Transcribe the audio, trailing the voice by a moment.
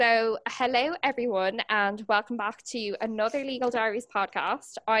So, hello everyone, and welcome back to another Legal Diaries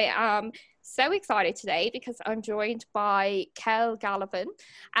podcast. I am so excited today because I'm joined by Kel Gallivan,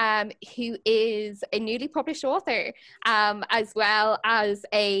 who is a newly published author, as well as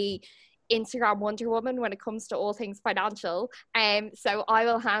a Instagram Wonder Woman when it comes to all things financial. So I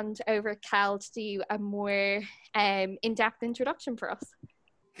will hand over Kel to do a more in-depth introduction for us.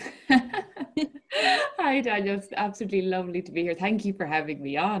 Hi, Daniel. It's absolutely lovely to be here. Thank you for having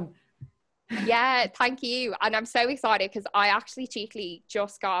me on. Yeah, thank you. And I'm so excited because I actually cheekily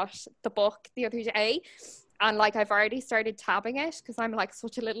just got the book the other day. And like I've already started tabbing it because I'm like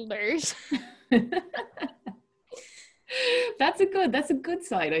such a little nerd. That's a good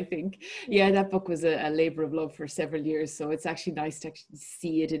sign, I think. Yeah, that book was a labor of love for several years. So it's actually nice to actually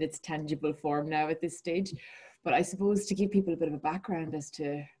see it in its tangible form now at this stage. But I suppose to give people a bit of a background as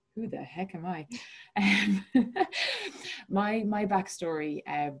to who the heck am I? My backstory,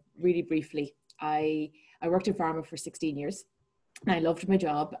 really briefly, I worked in pharma for 16 years. And I loved my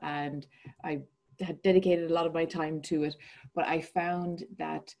job and I had dedicated a lot of my time to it. But I found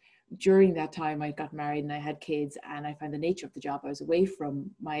that during that time I got married and I had kids, and I found the nature of the job, I was away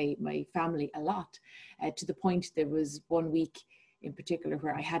from my family a lot, to the point there was one week in particular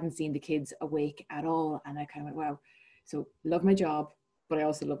where I hadn't seen the kids awake at all. And I kind of went, wow, so love my job, but I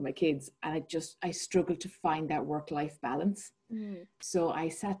also love my kids. And I struggled to find that work-life balance. So I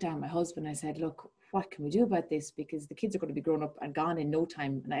sat down with my husband and I said, look, what can we do about this? Because the kids are going to be grown up and gone in no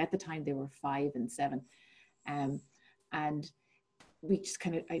time. And at the time they were 5 and 7. And I just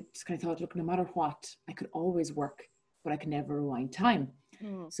kind of thought, look, no matter what, I could always work, but I could never rewind time.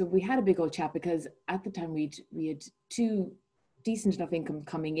 So we had a big old chat because at the time we had 2 decent enough income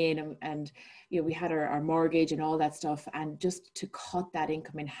coming in, and you know, we had our mortgage and all that stuff, and just to cut that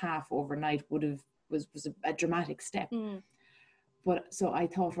income in half overnight was a dramatic step. But so I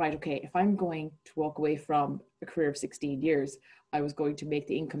thought, right, okay, if I'm going to walk away from a career of 16 years, I was going to make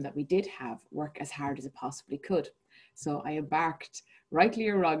the income that we did have work as hard as it possibly could. So I embarked, rightly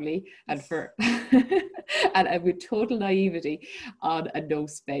or wrongly, and with total naivety, on a no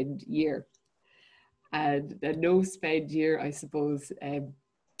spend year. And the no spend year, I suppose,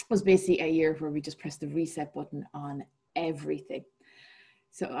 was basically a year where we just pressed the reset button on everything.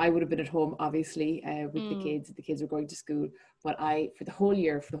 So I would have been at home, obviously, with the kids. The kids were going to school. But for the whole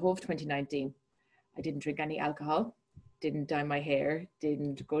year, for the whole of 2019, I didn't drink any alcohol, didn't dye my hair,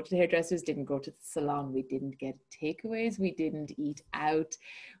 didn't go to the hairdressers, didn't go to the salon. We didn't get takeaways. We didn't eat out.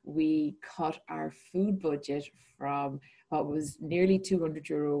 We cut our food budget from what was nearly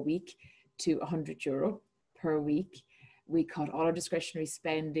 €200 a week to €100 per week. We cut all our discretionary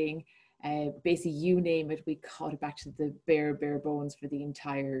spending. Basically, you name it, we cut it back to the bare bones for the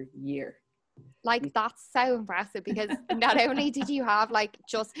entire year. Like, that's so impressive, because not only did you have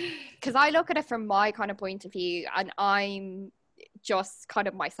just because I look at it from my kind of point of view, and I'm just kind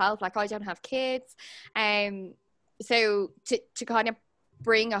of myself, like I don't have kids, so to kind of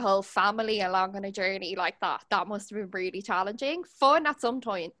bring a whole family along on a journey like that must have been really challenging, fun at some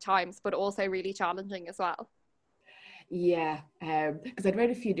times, but also really challenging as well. Yeah, because I'd read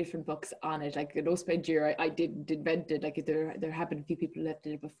a few different books on it, like the no spend year. I didn't invent it. Like there have been a few people that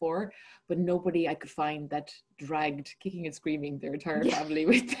did it before, but nobody I could find that dragged kicking and screaming their entire family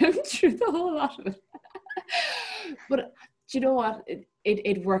with them through the whole lot of it. But do you know what?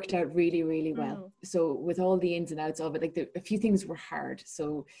 It worked out really, really well. So with all the ins and outs of it, like a few things were hard.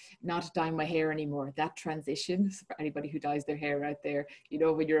 So not dyeing my hair anymore, that transition, for anybody who dyes their hair out there, you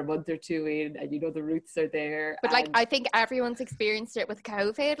know, when you're a month or 2 in and you know the roots are there. But like, I think everyone's experienced it with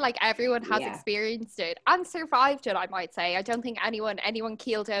COVID. Like everyone has experienced it and survived it, I might say. I don't think anyone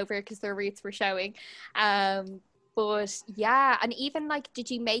keeled over because their roots were showing. But yeah, and even like, did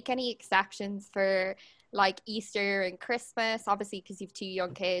you make any exceptions for like Easter and Christmas, obviously because you've 2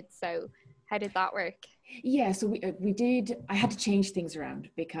 young kids? So how did that work? Yeah, so we did. I had to change things around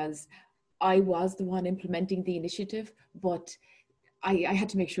because I was the one implementing the initiative, but I had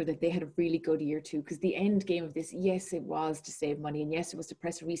to make sure that they had a really good year too, because the end game of this, yes, it was to save money, and yes, it was to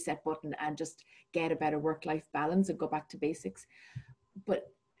press a reset button and just get a better work-life balance and go back to basics.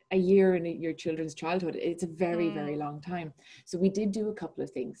 But a year in your children's childhood, it's a very, very long time. So we did do a couple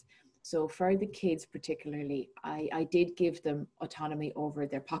of things. So for the kids particularly, I did give them autonomy over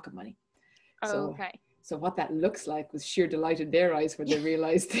their pocket money. So what that looks like was sheer delight in their eyes when they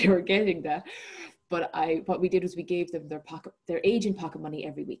realized they were getting that. But what we did was we gave them their age in pocket money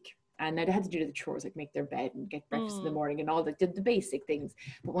every week. And now they had to do the chores, like make their bed and get breakfast in the morning and all the basic things.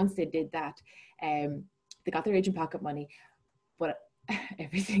 But once they did that, they got their age in pocket money. But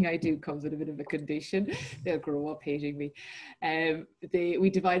everything I do comes with a bit of a condition. They'll grow up hating me. We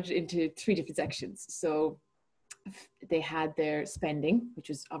divided it into 3 different sections. So they had their spending, which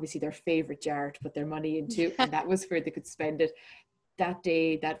was obviously their favorite jar to put their money into, and that was where they could spend it that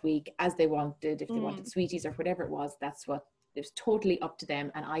day, that week, as they wanted. If they wanted sweeties or whatever it was, that's what it was, totally up to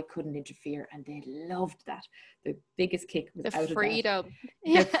them, and I couldn't interfere, and they loved that. The biggest kick was The out freedom. of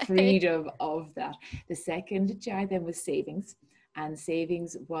that. The freedom of that. The second jar then was savings, and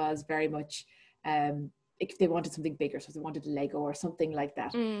savings was very much if they wanted something bigger, so if they wanted a Lego or something like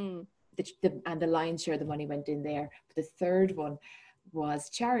that. And the lion's share of the money went in there. But the third one was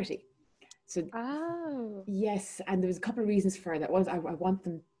charity. So yes, and there was a couple of reasons for that. One is I want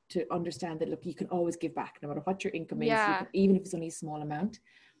them to understand that, look, you can always give back no matter what your income is, even if it's only a small amount.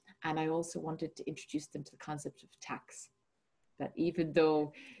 And I also wanted to introduce them to the concept of tax. That even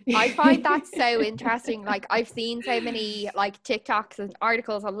though I find that so interesting, like I've seen so many like TikToks and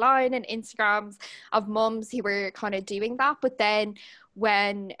articles online and Instagrams of mums who were kind of doing that, but then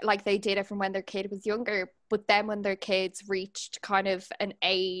when like they did it from when their kid was younger, but then when their kids reached kind of an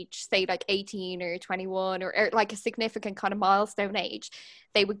age, say like 18 or 21 or like a significant kind of milestone age,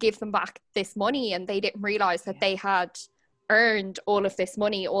 they would give them back this money, and they didn't realize that they had earned all of this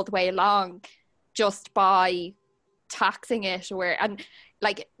money all the way along just by taxing it, and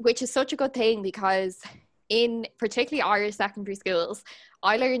like, which is such a good thing, because in particularly Irish secondary schools,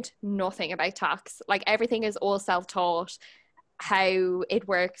 I learned nothing about tax. Like everything is all self-taught, how it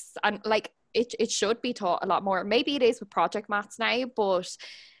works, and like it should be taught a lot more. Maybe it is with project maths now, but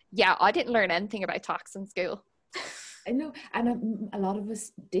yeah, I didn't learn anything about tax in school. I know, and a lot of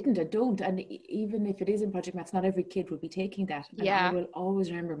us didn't or don't, and even if it is in project maths, not every kid will be taking that. And I will always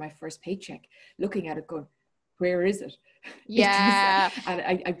remember my first paycheck, looking at it going, where is it? Yeah.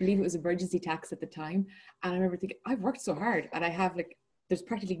 And I believe it was emergency tax at the time. And I remember thinking, I've worked so hard and I have like, there's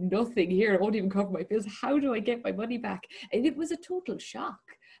practically nothing here. It won't even cover my bills. How do I get my money back? And it was a total shock.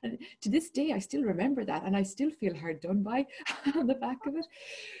 And to this day, I still remember that. And I still feel hard done by on the back of it.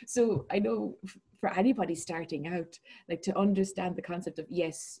 So I know for anybody starting out, like to understand the concept of,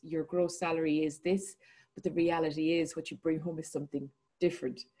 yes, your gross salary is this, but the reality is what you bring home is something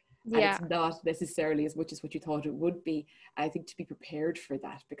different. And it's not necessarily as much as what you thought it would be. I think to be prepared for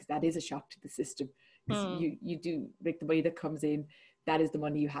that, because that is a shock to the system. Because you do, like, the money that comes in, that is the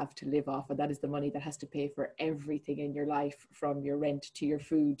money you have to live off, and that is the money that has to pay for everything in your life, from your rent to your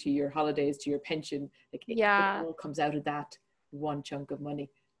food to your holidays to your pension. Like it all comes out of that one chunk of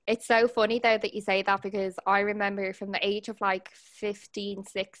money. It's so funny though that you say that, because I remember from the age of like 15,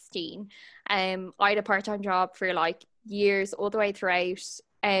 16, I had a part-time job for like years all the way throughout.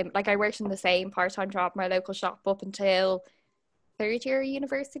 Like I worked in the same part-time job in my local shop up until third year of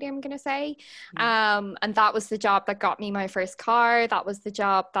university, I'm gonna say. And that was the job that got me my first car. That was the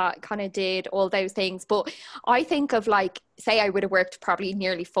job that kind of did all those things. But I think of like, say I would have worked probably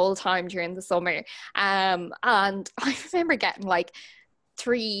nearly full-time during the summer, and I remember getting like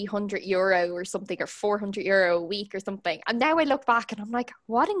 €300 or something, or €400 a week or something. And now I look back and I'm like,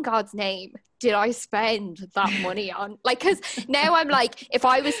 what in God's name did I spend that money on? Like, because now I'm like, if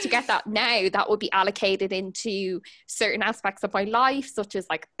I was to get that now, that would be allocated into certain aspects of my life, such as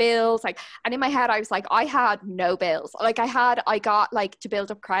like bills. Like, and in my head, I was like, I had no bills. Like I got like, to build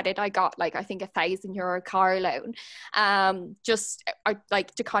up credit, I got like, I think €1,000 car loan, just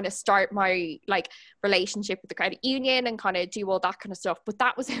like to kind of start my like relationship with the credit union and kind of do all that kind of stuff. But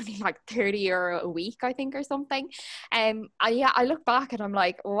that was only like €30 a week, I think, or something. I look back and I'm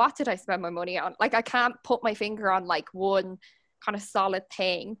like, what did I spend my money on? Like, I can't put my finger on like one kind of solid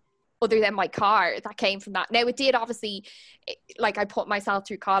thing other than my car that came from that. Now it did obviously, like, I put myself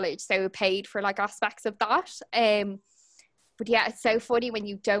through college, so it paid for like aspects of that. But yeah, it's so funny when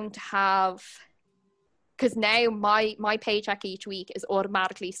you don't have, because now my paycheck each week is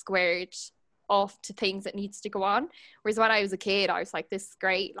automatically squared off to things that needs to go on. Whereas when I was a kid, I was like, this is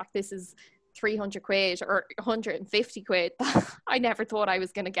great. Like, this is £300 or £150 that I never thought I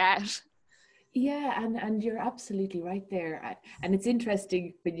was going to get. Yeah, and you're absolutely right there. And it's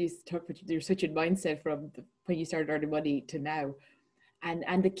interesting when you talk about your switching mindset from when you started earning money to now.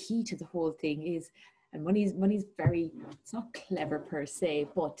 And the key to the whole thing is, and money's very, it's not clever per se,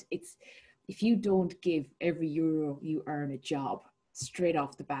 but it's, if you don't give every euro you earn a job straight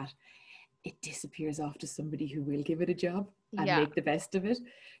off the bat, it disappears off to somebody who will give it a job and make the best of it.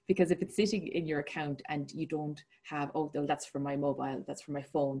 Because if it's sitting in your account and you don't have, oh, that's for my mobile, that's for my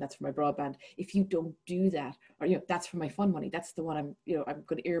phone, that's for my broadband. If you don't do that, or, that's for my fun money, that's the one I'm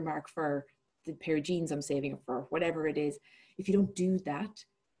going to earmark for the pair of jeans I'm saving up for, whatever it is. If you don't do that,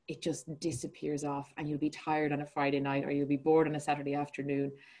 it just disappears off, and you'll be tired on a Friday night, or you'll be bored on a Saturday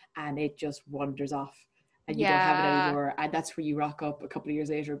afternoon, and it just wanders off and you don't have it Yeah. anymore. And that's where you rock up a couple of years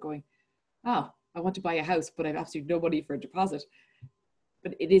later going, oh, I want to buy a house, but I have absolutely no money for a deposit.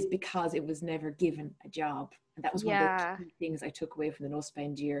 But it is because it was never given a job. And that was one of the Yeah. key things I took away from the no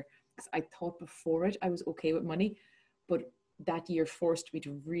spend year. Because I thought before it I was okay with money, but that year forced me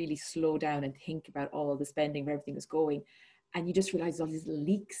to really slow down and think about all the spending, where everything was going. And you just realize all these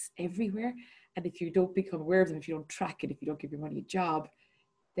leaks everywhere. And if you don't become aware of them, if you don't track it, if you don't give your money a job,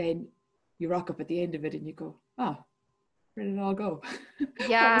 then you rock up at the end of it and you go, oh, where did it all go? What was all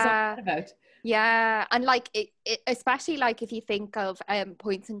Yeah. that about? Yeah, and like especially like if you think of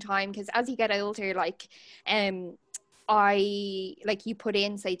points in time, because as you get older, like I like you put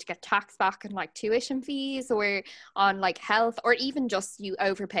in say to get tax back on like tuition fees or on like health, or even just you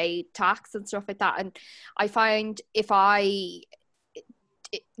overpay tax and stuff like that. And I find if I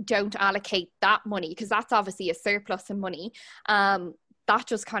don't allocate that money, because that's obviously a surplus in money, that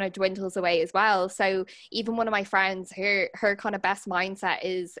just kind of dwindles away as well. So even one of my friends, her kind of best mindset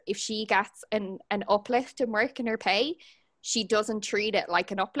is if she gets an uplift in work in her pay, she doesn't treat it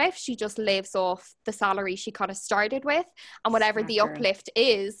like an uplift. She just lives off the salary she kind of started with, and whatever Smart the girl. uplift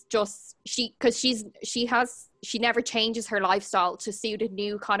is, just because she never changes her lifestyle to suit a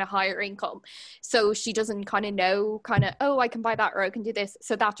new kind of higher income. So she doesn't kind of know kind of, oh, I can buy that or I can do this.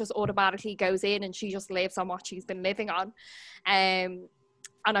 So that just automatically goes in and she just lives on what she's been living on. And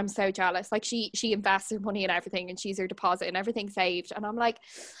I'm so jealous. Like she invests her money and everything, and she's her deposit and everything saved. And I'm like,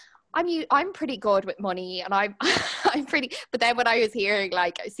 I'm pretty good with money, and I'm I'm pretty. But then when I was hearing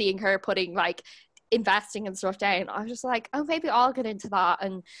like seeing her putting like investing and stuff down, I was just like, oh, maybe I'll get into that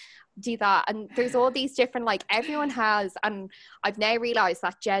and do that. And there's all these different, like everyone has, and I've now realized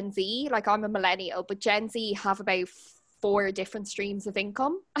that Gen Z, like I'm a millennial, but Gen Z have about 4 different streams of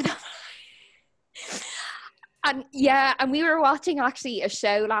income. And yeah, and we were watching actually a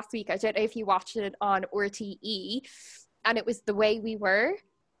show last week. I don't know if you watched it on RTE, and it was The Way We Were.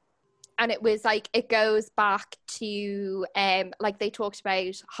 And it was like, it goes back to like they talked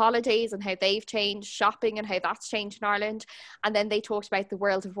about holidays and how they've changed, shopping and how that's changed in Ireland. And then they talked about the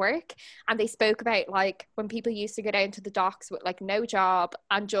world of work, and they spoke about like when people used to go down to the docks with like no job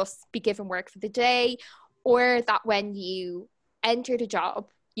and just be given work for the day, or that when you entered a job,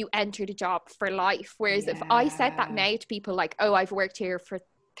 you entered a job for life. Whereas if I said that Yeah. now to people like, oh, I've worked here for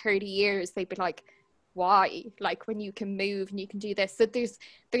 30 years, they'd be like, why? Like when you can move and you can do this. So there's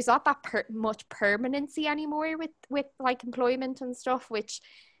not that much permanency anymore with like employment and stuff, which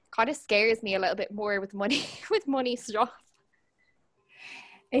kind of scares me a little bit more with money with money stuff.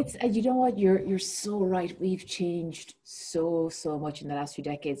 It's you know what, you're so right. We've changed so much in the last few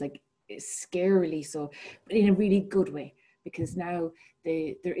decades, like scarily so, but in a really good way. Because now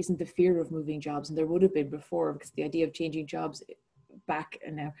there isn't the fear of moving jobs, and there would have been before. Because the idea of changing jobs back,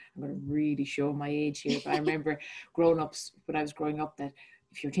 and now I'm going to really show my age here, but I remember grown-ups when I was growing up that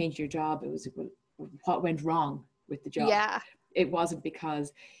if you're changing your job, it was what went wrong with the job. Yeah. It wasn't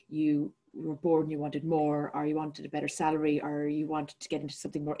because you were bored and you wanted more, or you wanted a better salary, or you wanted to get into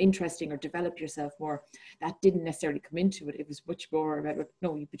something more interesting or develop yourself more. That didn't necessarily come into it. It was much more about,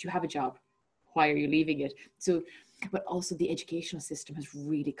 no, but you have a job. Why are you leaving it? So, but also the educational system has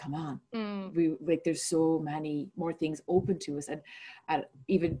really come on. Mm. We like there's so many more things open to us, and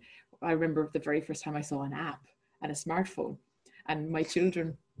even I remember the very first time I saw an app and a smartphone, and my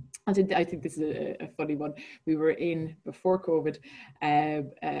children. I think this is a funny one. We were in before COVID,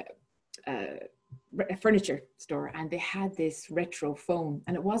 a furniture store, and they had this retro phone,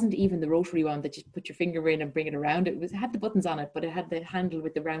 and it wasn't even the rotary one that you put your finger in and bring it around. It had the buttons on it, but it had the handle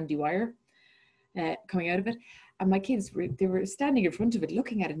with the roundy wire coming out of it. And my kids they were standing in front of it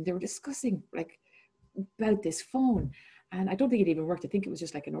looking at it, and they were discussing like about this phone. And I don't think it even worked. I think it was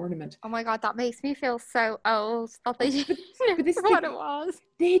just like an ornament. Oh my God, that makes me feel so old that they didn't But know what it was.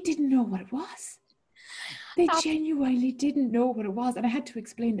 they didn't know what it was. They That's genuinely didn't know what it was. And I had to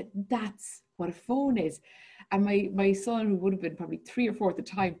explain that that's what a phone is. And my son, who would have been probably 3 or 4 at the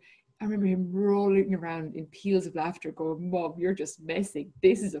time, I remember him rolling around in peals of laughter going, Mom, you're just messing.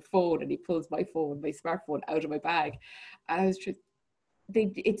 This is a phone. And he pulls my phone, my smartphone out of my bag. And I was just,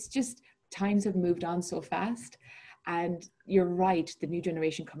 it's just, times have moved on so fast. And you're right, the new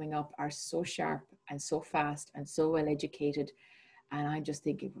generation coming up are so sharp and so fast and so well educated. And I just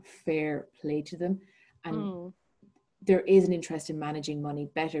think it would fair play to them. And there is an interest in managing money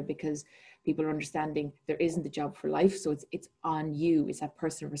better, because people are understanding there isn't the job for life. So it's on you. It's that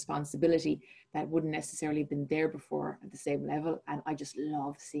personal responsibility that wouldn't necessarily have been there before at the same level. And I just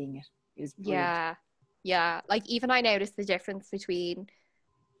love seeing it. It is brilliant. yeah. Yeah. Like even I noticed the difference between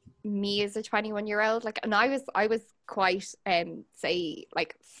me as a 21-year-old, like, and I was quite say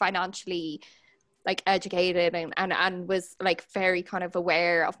like financially like educated and was like very kind of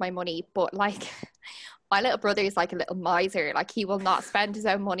aware of my money, but like my little brother is like a little miser. Like, he will not spend his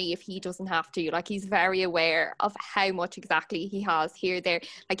own money if he doesn't have to. Like, he's very aware of how much exactly he has here, there.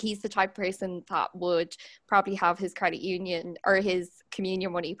 Like, he's the type of person that would probably have his credit union or his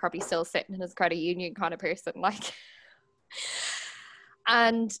communion money probably still sitting in his credit union kind of person. Like,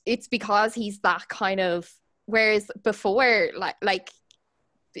 and it's because he's that kind of, whereas before, like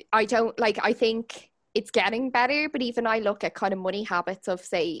I don't like, I think it's getting better, but even I look at kind of money habits of,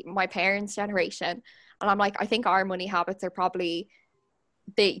 say, my parents' generation, and I'm like, I think our money habits are probably,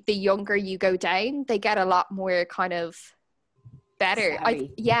 the younger you go down, they get a lot more kind of better.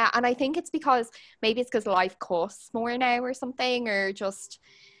 Yeah, and I think it's because, maybe it's because life costs more now or something, or just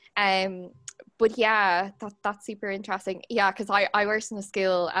but yeah, that's super interesting. Yeah, because I worked in a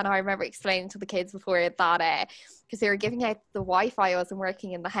school, and I remember explaining to the kids before that because they were giving out the Wi-Fi, I wasn't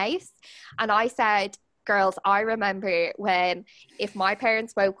working in the house, and I said, girls, I remember when, if my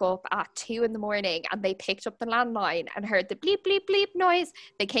parents woke up at 2 in the morning and they picked up the landline and heard the bleep bleep bleep noise,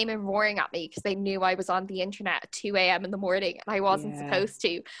 they came in roaring at me because they knew I was on the internet at 2 a.m. in the morning and I wasn't supposed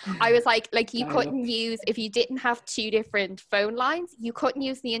to. I was like you couldn't use, if you didn't have two different phone lines, you couldn't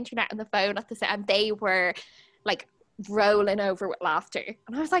use the internet and the phone at the same. And they were like rolling over with laughter,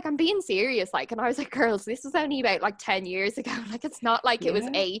 and I was like, I'm being serious, like. And I was like, girls, this was only about like 10 years ago. Like, it's not like it was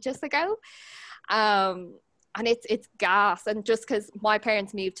ages ago. And it's gas. And just because my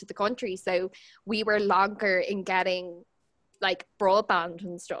parents moved to the country, so we were longer in getting like broadband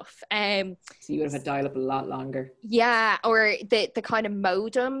and stuff. So you would have had dial-up a lot longer. Yeah, or the kind of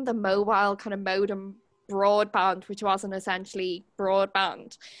modem, the mobile kind of modem broadband, which wasn't essentially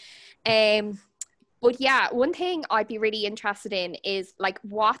broadband. But yeah, one thing I'd be really interested in is like,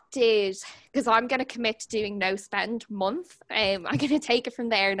 because I'm going to commit to doing no spend month. I'm going to take it from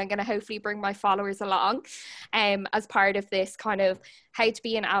there, and I'm going to hopefully bring my followers along as part of this kind of how to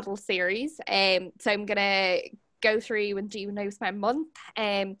be an adult series. So I'm going to go through and do no spend month.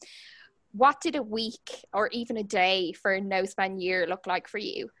 What did a week or even a day for a no spend year look like for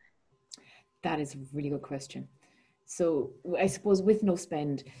you? That is a really good question. So I suppose with no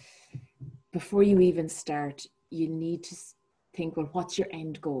spend, before you even start, you need to think, well, what's your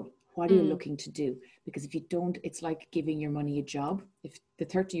end goal? What are you looking to do? Because if you don't, it's like giving your money a job. If the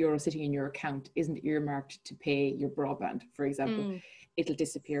 €30 sitting in your account isn't earmarked to pay your broadband, for example, it'll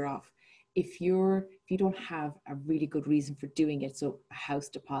disappear off. If you don't have a really good reason for doing it, so a house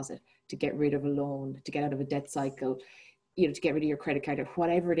deposit, to get rid of a loan, to get out of a debt cycle, to get rid of your credit card, or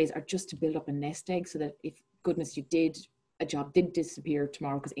whatever it is, or just to build up a nest egg, so that if goodness a job did disappear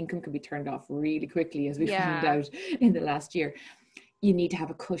tomorrow, because income can be turned off really quickly, as we found out in the last year, you need to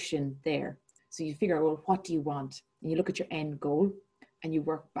have a cushion there. So you figure out, well, what do you want? And you look at your end goal and you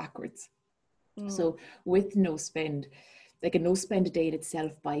work backwards. So with no spend, like a no spend day in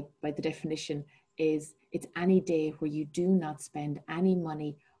itself, by the definition, it's any day where you do not spend any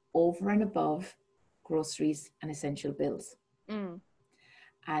money over and above groceries and essential bills. And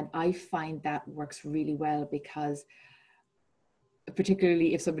I find that works really well, because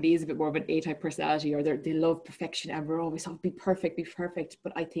particularly if somebody is a bit more of an A-type personality, or they love perfection, and we're always, be perfect.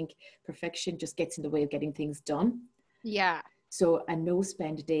 But I think perfection just gets in the way of getting things done. Yeah. So a no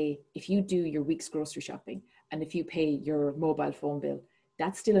spend day, if you do your week's grocery shopping and if you pay your mobile phone bill,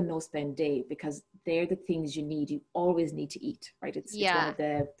 that's still a no spend day, because they're the things you always need to eat, right? It's one of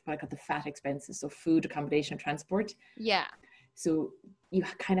the, what I call the fat expenses. So food, accommodation, and transport. Yeah. So you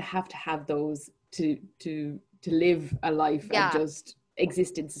kind of have to have those to live a life and just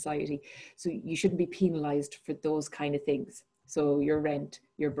exist in society. So you shouldn't be penalized for those kind of things. So your rent,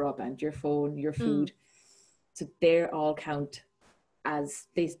 your broadband, your phone, your food. So they all count as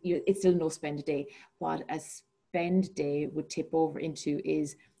it's still no spend a day. What a spend day would tip over into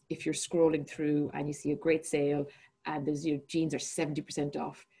is if you're scrolling through and you see a great sale and there's jeans are 70%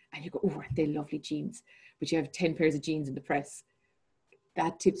 off, and you go, oh, aren't they lovely jeans? But you have 10 pairs of jeans in the press.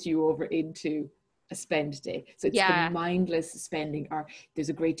 That tips you over into a spend day. So it's the mindless spending, or there's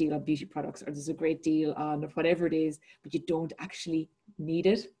a great deal on beauty products, or there's a great deal on whatever it is, but you don't actually need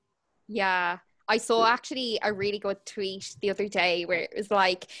it. Yeah. I saw actually a really good tweet the other day where it was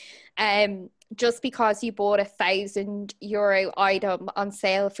like, just because you bought €1,000 item on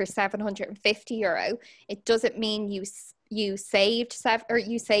sale for €750, it doesn't mean you saved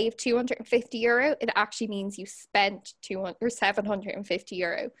 250 euro, it actually means you spent 200 or 750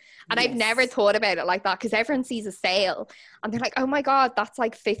 euro. And Yes. I've never thought about it like that, because everyone sees a sale and they're like, oh my God, that's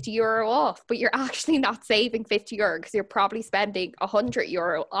like 50 euro off. But you're actually not saving 50 euro, because you're probably spending 100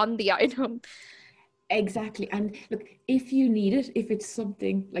 euro on the item. Exactly. And look, if you need it, if it's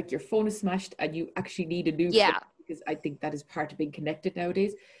something like your phone is smashed and you actually need a new phone, because I think that is part of being connected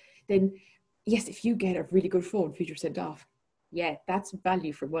nowadays, then yes, if you get a really good phone, 50% off, yeah, that's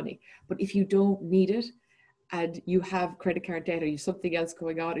value for money. But if you don't need it and you have credit card debt, or you have something else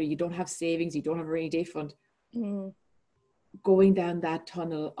going on, or you don't have savings, you don't have a rainy day fund, going down that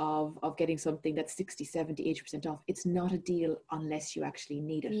tunnel of getting something that's 60, 70, 80% off, it's not a deal unless you actually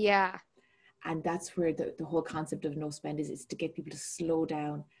need it. Yeah. And that's where the whole concept of no spend is to get people to slow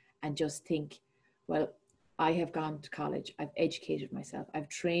down and just think, well, I have gone to college, I've educated myself, I've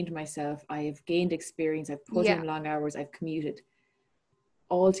trained myself, I have gained experience, I've put in long hours, I've commuted,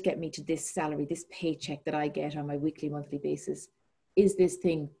 all to get me to this salary, this paycheck that I get on my weekly, monthly basis. Is this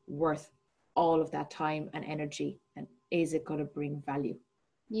thing worth all of that time and energy? And is it going to bring value?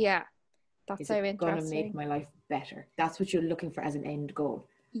 Yeah, that's so interesting. Is it going to make my life better? That's what you're looking for as an end goal.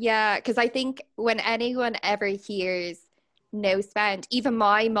 Yeah, because I think when anyone ever hears no spend, even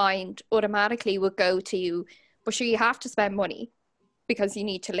my mind automatically would go to, but sure, you have to spend money because you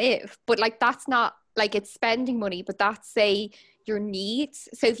need to live. But like, that's not like, it's spending money, but that's, say, your needs.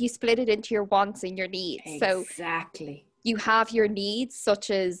 So if you split it into your wants and your needs, exactly. So you have your needs, such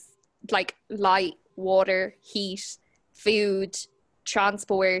as like light, water, heat, food,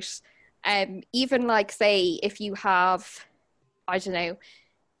 transport, even like, say, if you have, I don't know,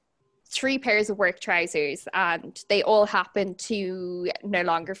 3 pairs of work trousers and they all happen to no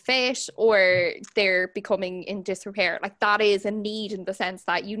longer fit, or they're becoming in disrepair, like, that is a need, in the sense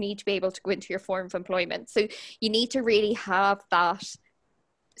that you need to be able to go into your form of employment. So you need to really have that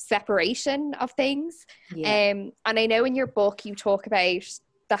separation of things. And I know in your book you talk about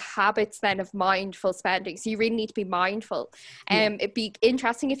the habits then of mindful spending, so you really need to be mindful. It'd be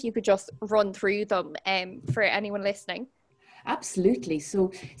interesting if you could just run through them for anyone listening. Absolutely.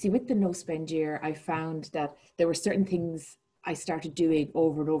 So see, with the no spend year, I found that there were certain things I started doing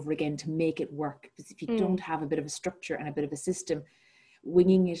over and over again to make it work. Because if you don't have a bit of a structure and a bit of a system,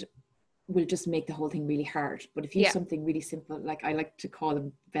 winging it will just make the whole thing really hard. But if you have something really simple, like I like to call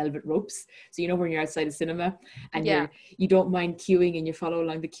them velvet ropes. So, you know, when you're outside a cinema and you don't mind queuing and you follow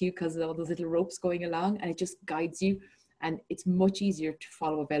along the queue because of all those little ropes going along, and it just guides you. And it's much easier to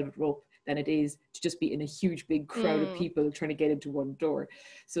follow a velvet rope than it is to just be in a huge big crowd of people trying to get into one door.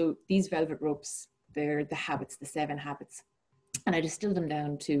 So these velvet ropes, they're the habits, the 7 habits. And I distilled them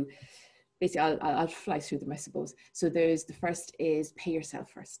down to, basically, I'll fly through them, I suppose. So there's, the first is pay yourself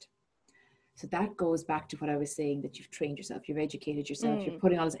first. So that goes back to what I was saying, that you've trained yourself, you've educated yourself, you're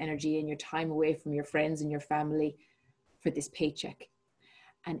putting all this energy and your time away from your friends and your family for this paycheck.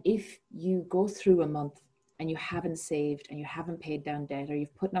 And if you go through a month and you haven't saved and you haven't paid down debt, or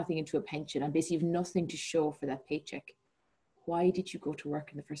you've put nothing into a pension and basically you've nothing to show for that paycheck, why did you go to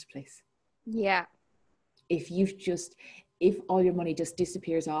work in the first place? Yeah. If all your money just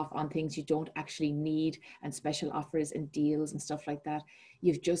disappears off on things you don't actually need and special offers and deals and stuff like that,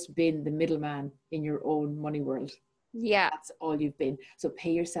 you've just been the middleman in your own money world. Yeah. That's all you've been. So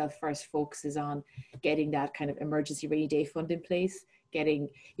pay yourself first focuses on getting that kind of emergency rainy day fund in place, getting,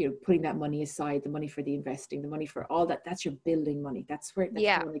 you know, putting that money aside, the money for the investing, the money for all that. That's your building money. That's the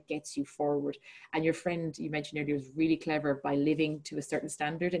one that gets you forward. And your friend you mentioned earlier was really clever by living to a certain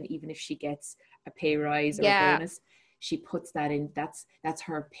standard. And even if she gets a pay rise or a bonus, she puts that in. That's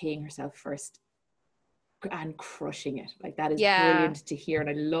her paying herself first and crushing it. Like, that is brilliant to hear. And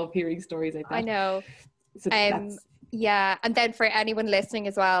I love hearing stories like that. I know. So yeah, and then for anyone listening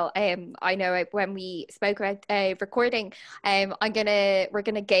as well, I know when we spoke about recording, we're gonna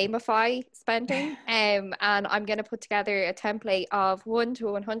gamify spending, and I'm gonna put together a template of 1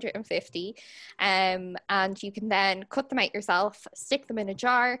 to 150, and you can then cut them out yourself, stick them in a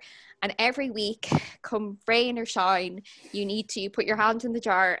jar, and every week, come rain or shine, you need to put your hand in the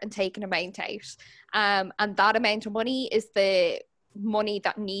jar and take an amount out, and that amount of money is the money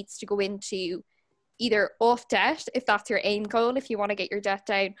that needs to go into either off debt, if that's your aim goal, if you want to get your debt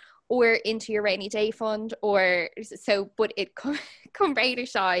down, or into your rainy day fund, or so. But it come rain or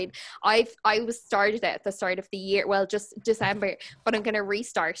shine, I was started at the start of the year, well, just December, but I'm going to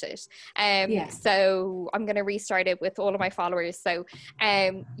restart it. So I'm going to restart it with all of my followers. So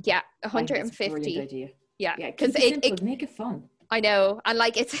 150. Brilliant idea. Yeah, because it make it fun. I know, and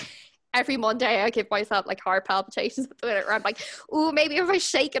like every Monday I give myself like heart palpitations at the minute where I'm like, oh, maybe if I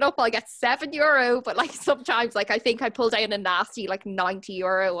shake it up I'll get €7. But like sometimes like I think I pulled down a nasty like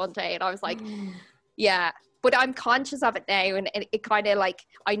 €90 one day and I was like, yeah. But I'm conscious of it now, and it kind of like,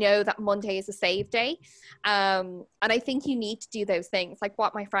 I know that Monday is a save day. And I think you need to do those things like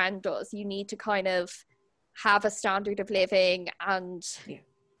what my friend does. You need to kind of have a standard of living and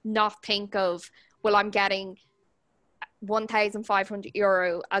not think of, well, I'm getting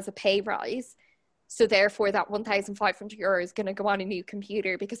 €1,500 as a pay rise, so therefore that €1,500 is going to go on a new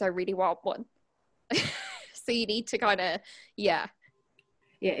computer because I really want one. So you need to kind of,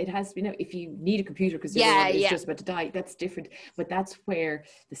 it has, if you need a computer because it's just about to die, that's different. But that's where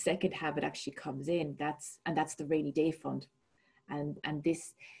the second habit actually comes in. That's the rainy day fund. And the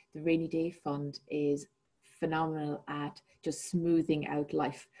rainy day fund is phenomenal at just smoothing out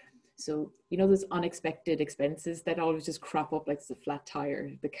life. So, those unexpected expenses that always just crop up, like the flat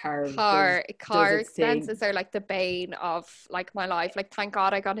tire, the car expenses are like the bane of like my life. Like, thank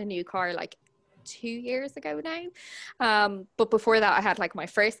God I got a new car like 2 years ago now. But before that I had like my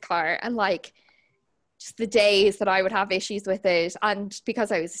first car, and like just the days that I would have issues with it, and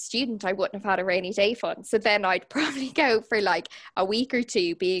because I was a student I wouldn't have had a rainy day fund, so then I'd probably go for like a week or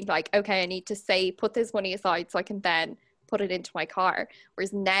two being like, okay, I need to put this money aside so I can then put it into my car.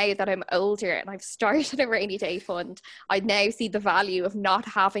 Whereas now that I'm older and I've started a rainy day fund, I now see the value of not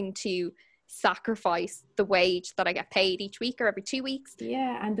having to sacrifice the wage that I get paid each week or every 2 weeks.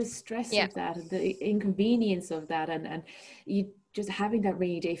 And the stress of that, and the inconvenience of that, and you just having that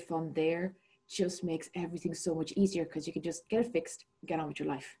rainy day fund there just makes everything so much easier, because you can just get it fixed, get on with your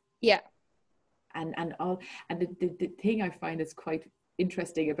life. And the thing I find is quite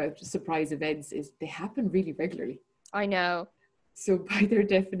interesting about surprise events is they happen really regularly. I know. So by their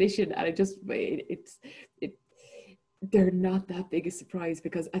definition, and they're not that big a surprise,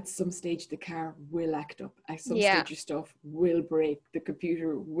 because at some stage the car will act up. At some stage your stuff will break, the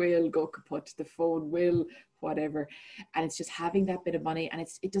computer will go kaput, the phone will whatever. And it's just having that bit of money, and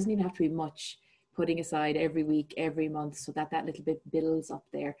it doesn't even have to be much, putting aside every week, every month, so that little bit builds up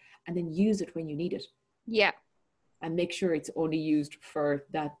there, and then use it when you need it. And make sure it's only used for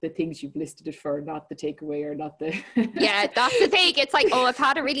the things you've listed it for, not the takeaway or not the... That's the thing. It's like, oh, I've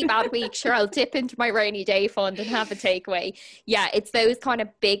had a really bad week. Sure, I'll dip into my rainy day fund and have a takeaway. It's those kind of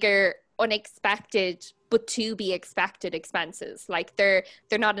bigger, unexpected, but to be expected expenses. Like they're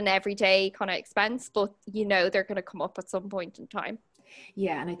not an everyday kind of expense, but they're going to come up at some point in time.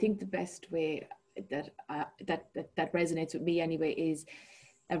 And I think the best way that resonates with me anyway is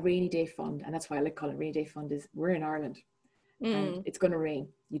a rainy day fund, and that's why I like calling it rainy day fund, is we're in Ireland and it's going to rain.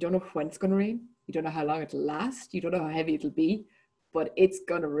 You don't know when it's going to rain. You don't know how long it'll last. You don't know how heavy it'll be, but it's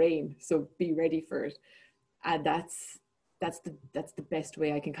going to rain. So be ready for it. And that's the best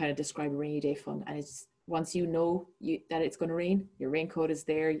way I can kind of describe a rainy day fund. And it's once that it's going to rain, your raincoat is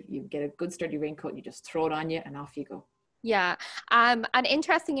there. You get a good sturdy raincoat and you just throw it on you and off you go. And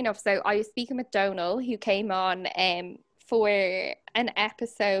interesting enough, so I was speaking with Donal, who came on for an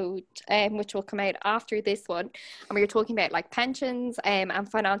episode which will come out after this one, and we were talking about like pensions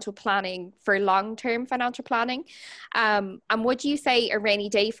and financial planning for long-term financial planning, and would you say a rainy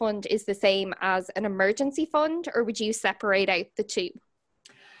day fund is the same as an emergency fund, or would you separate out the two?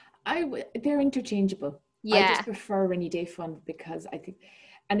 They're interchangeable. I just prefer a rainy day fund because I think,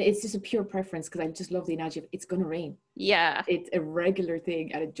 and it's just a pure preference, because I just love the analogy of it's going to rain. It's a regular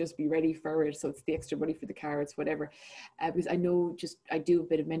thing, and just be ready for it. So it's the extra money for the car, it's whatever. Because I know, I do a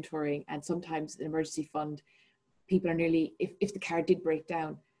bit of mentoring, and sometimes an emergency fund, people are nearly, if the car did break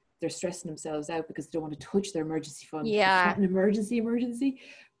down, they're stressing themselves out because they don't want to touch their emergency fund. It's not an emergency.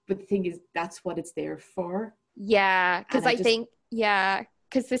 But the thing is, that's what it's there for. Because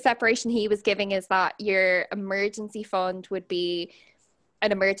because the separation he was giving is that your emergency fund would be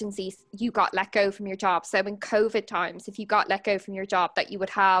an emergency, you got let go from your job. So in COVID times, if you got let go from your job, that you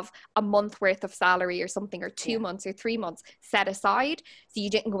would have a month worth of salary or something, or 2 months or 3 months set aside. So you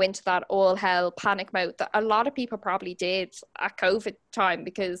didn't go into that all hell panic mode that a lot of people probably did at COVID time,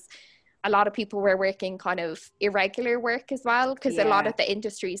 because a lot of people were working kind of irregular work as well, because a lot of the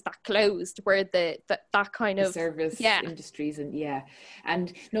industries that closed were that kind of service industries.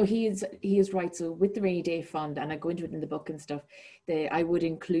 And no, he is right. So with the rainy day fund, and I go into it in the book and stuff, I would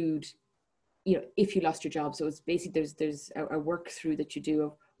include, if you lost your job. So it's basically there's a work through that you do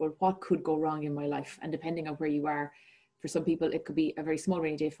of, well, what could go wrong in my life, and depending on where you are, for some people it could be a very small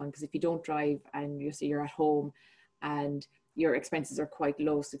rainy day fund, because if you don't drive and you're at home and your expenses are quite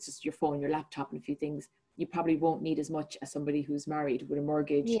low, so it's just your phone, your laptop, and a few things, you probably won't need as much as somebody who's married with a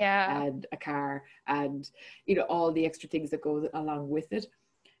mortgage and a car and all the extra things that go along with it.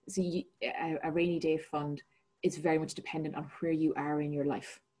 so a rainy day fund is very much dependent on where you are in your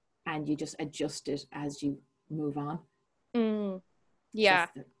life, and you just adjust it as you move on. Yeah.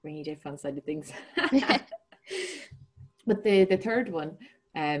 That's the rainy day fund side of things. But the third one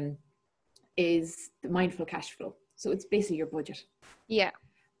is the mindful cash flow. So it's basically your budget. Yeah.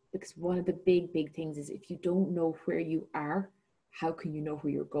 Because one of the big things is, if you don't know where you are, how can you know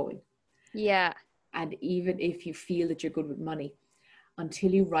where you're going? Yeah. And even if you feel that you're good with money,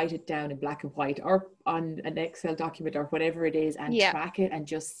 until you write it down in black and white or on an Excel document or whatever it is, and track it and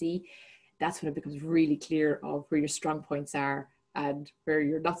just see, that's when it becomes really clear of where your strong points are and where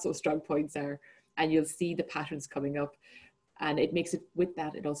your not so strong points are. And you'll see the patterns coming up. And it makes it, with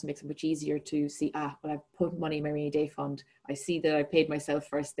that, it also makes it much easier to see, well, I've put money in my rainy day fund. I see that I paid myself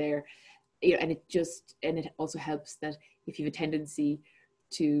first there. And it also helps that if you have a tendency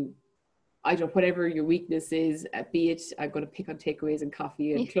to, I don't know, whatever your weakness is, be it, I'm going to pick on takeaways and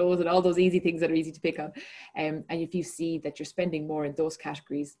coffee and clothes and all those easy things that are easy to pick on. And if you see that you're spending more in those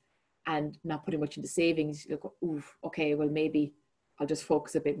categories and not putting much into savings, you go, oof, okay, well, maybe I'll just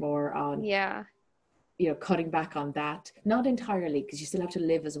focus a bit more on, cutting back on that. Not entirely, because you still have to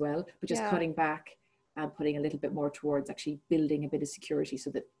live as well, but just cutting back and putting a little bit more towards actually building a bit of security,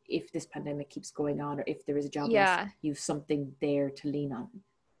 so that if this pandemic keeps going on, or if there is a job loss, you've something there to lean on.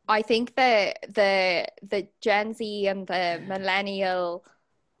 I think the Gen Z and the millennial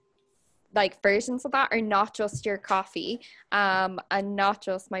like versions of that are not just your coffee, and not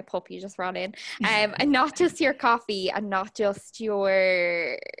just, my puppy just ran in, and not just your coffee, and not just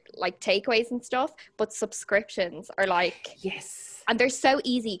your like takeaways and stuff, but subscriptions are like, yes, and they're so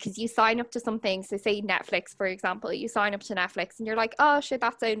easy, because you sign up to something. So say Netflix, for example, you sign up to Netflix and you're like, oh shit,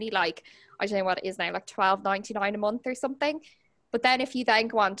 that's only like, I don't know what it is now, like $12.99 a month or something. But then if you then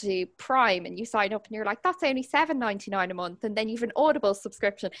go on to Prime and you sign up and you're like, that's only $7.99 a month. And then you've an Audible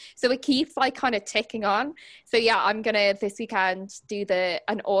subscription. So it keeps like kind of ticking on. So yeah, I'm going to this weekend do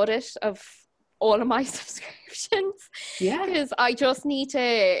an audit of all of my subscriptions. Yeah. Because I just need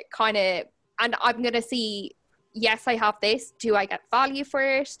to kind of, and I'm going to see, yes, I have this. Do I get value for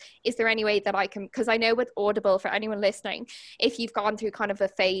it? Is there any way that I can, because I know with Audible, for anyone listening, if you've gone through kind of a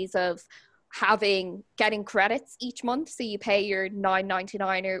phase of getting credits each month, so you pay your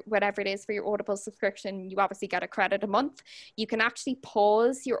 $9.99 or whatever it is for your Audible subscription, you obviously get a credit a month. You can actually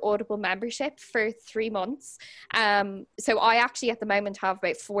pause your Audible membership for 3 months. So I actually at the moment have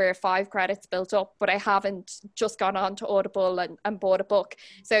about 4 or 5 credits built up, but I haven't just gone on to Audible and bought a book.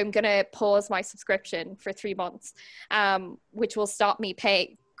 So I'm going to pause my subscription for 3 months, which will stop me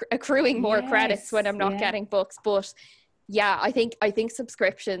accruing more credits when I'm not getting books. But yeah, I think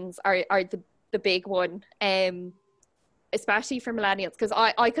subscriptions are the big one, especially for millennials, because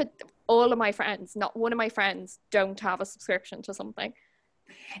I could, all of my friends, not one of my friends don't have a subscription to something.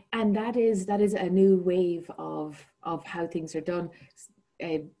 And that is a new wave of how things are done,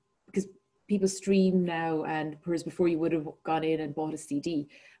 because people stream now, and whereas before you would have gone in and bought a CD.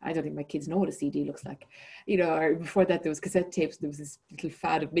 I don't think my kids know what a CD looks like, or before that there was cassette tapes, there was this little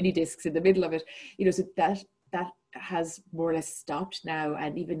fad of mini discs in the middle of it, so that has more or less stopped now.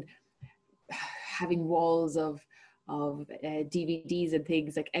 And even having walls of DVDs and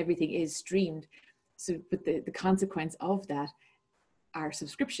things, like everything is streamed. So, but the consequence of that are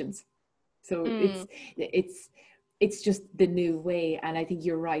subscriptions. So it's just the new way. And I think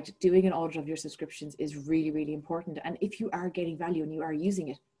you're right. Doing an audit of your subscriptions is really, really important. And if you are getting value and you are using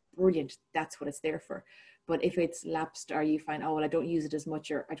it, brilliant. That's what it's there for. But if it's lapsed, or you find, oh, well, I don't use it as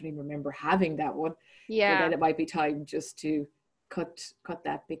much, or I don't even remember having that one, well, then it might be time just to cut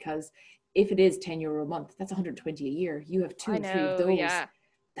that. Because if it is €10 a month, that's 120 a year. You have 2 or 3 of those. Yeah.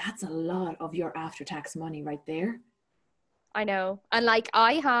 That's a lot of your after-tax money right there. I know. And like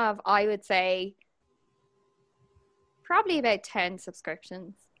I would say probably about 10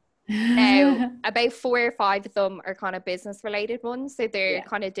 subscriptions. Now, about 4 or 5 of them are kind of business related ones. So they're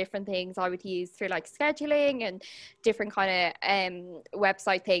kind of different things I would use for like scheduling and different kind of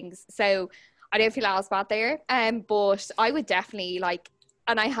website things. So I don't feel as bad there. But I would definitely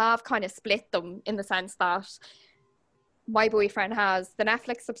and I have kind of split them in the sense that my boyfriend has the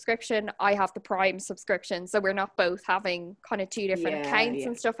Netflix subscription, I have the Prime subscription, so we're not both having kind of 2 different accounts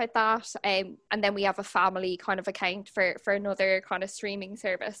and stuff like that. And then we have a family kind of account for another kind of streaming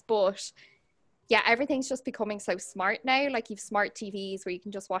service. But yeah, everything's just becoming so smart now. Like you've smart TVs where you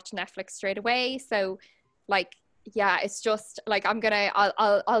can just watch Netflix straight away. So yeah, it's just like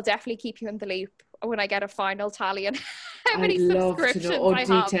I'll definitely keep you in the loop when I get a final tally on how many subscriptions I have. I'd love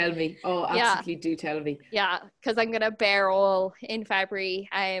to know. Do tell me. Oh, absolutely do tell me. Yeah, because I'm going to bear all in February,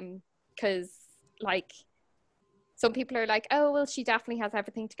 because some people are like, oh, well, she definitely has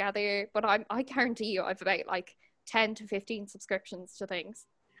everything together. But I guarantee you I've about like 10 to 15 subscriptions to things.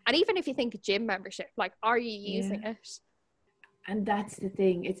 And even if you think gym membership, like, are you using it? And that's the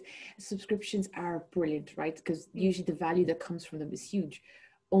thing. It's subscriptions are brilliant, right? Because usually the value that comes from them is huge,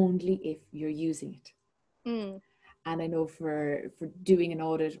 only if you're using it. And I know for doing an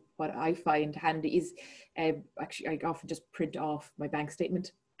audit, what I find handy is actually I often just print off my bank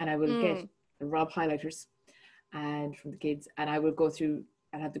statement, and I will get the Rob highlighters and from the kids, and I will go through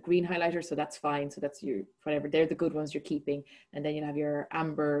and have the green highlighter, so that's fine. So that's your whatever, they're the good ones you're keeping, and then you'll have your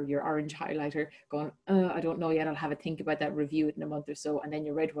amber, your orange highlighter going, I don't know yet, I'll have a think about that, review it in a month or so. And then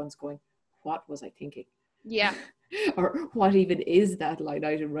your red ones going, what was I thinking? Yeah. Or what even is that line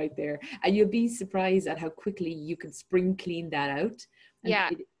item right there? And you'll be surprised at how quickly you can spring clean that out. And yeah,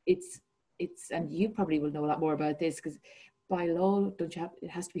 it's and you probably will know a lot more about this, because by law, don't you have, it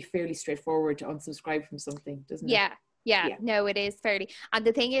has to be fairly straightforward to unsubscribe from something, doesn't it? Yeah, no, it is fairly. And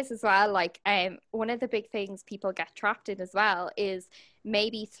the thing is as well, like, one of the big things people get trapped in as well is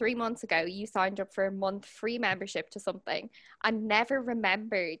maybe 3 months ago you signed up for a month free membership to something and never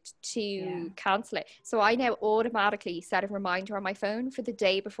remembered to cancel it. So I now automatically set a reminder on my phone for the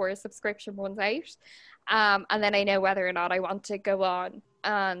day before a subscription runs out. And then I know whether or not I want to go on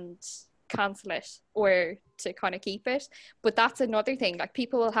and cancel it or to kind of keep it. But that's another thing, like,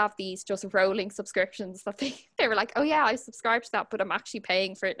 people will have these just rolling subscriptions that they were like, oh yeah, I subscribed to that, but I'm actually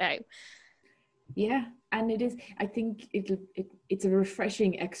paying for it now. Yeah, and it is, I think it's a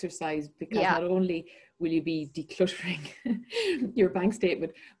refreshing exercise, because not only will you be decluttering your bank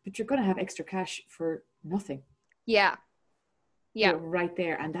statement, but you're going to have extra cash for nothing. Yeah You're right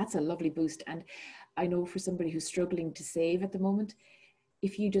there, and that's a lovely boost. And I know for somebody who's struggling to save at the moment,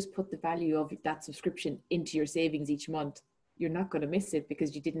 if you just put the value of that subscription into your savings each month, you're not going to miss it,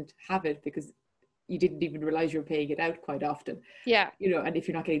 because you didn't have it, because you didn't even realize you're paying it out quite often. Yeah. You know, and if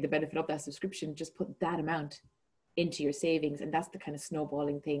you're not getting the benefit of that subscription, just put that amount into your savings. And that's the kind of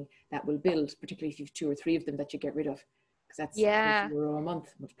snowballing thing that will build, particularly if you have 2 or 3 of them that you get rid of. Because that's €20 a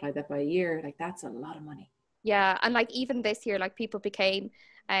month, multiply that by a year, like that's a lot of money. Yeah, and like even this year, like people became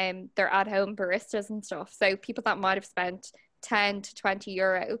their at-home baristas and stuff. So people that might have spent 10 to 20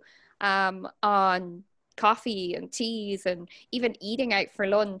 euro on coffee and teas and even eating out for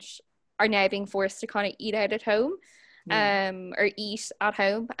lunch are now being forced to kind of eat out at home or eat at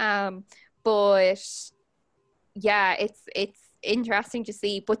home. But yeah, it's interesting to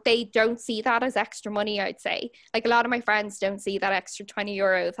see, but they don't see that as extra money, I'd say. Like, a lot of my friends don't see that extra 20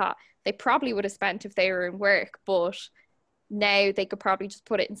 euro that they probably would have spent if they were in work, but now they could probably just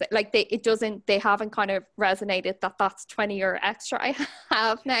put it in, like, they haven't kind of resonated that that's 20 euro extra I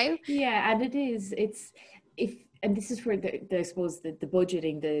have now. Yeah, and and this is where I suppose the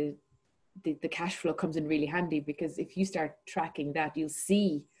budgeting, the cash flow comes in really handy, because if you start tracking that, you'll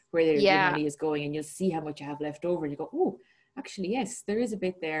see where your money is going, and you'll see how much you have left over, and you go, oh, actually, yes, there is a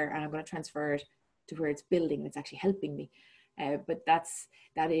bit there, and I'm going to transfer it to where it's building and it's actually helping me. But that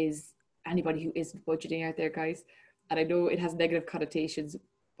is anybody who isn't budgeting out there, guys. And I know it has negative connotations,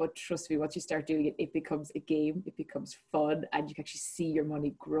 but trust me, once you start doing it, it becomes a game, it becomes fun, and you can actually see your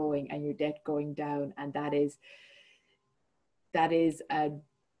money growing and your debt going down. And that is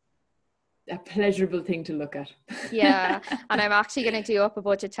a pleasurable thing to look at. Yeah, and I'm actually going to do up a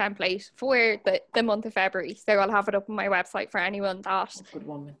budget template for the month of February, so I'll have it up on my website for anyone that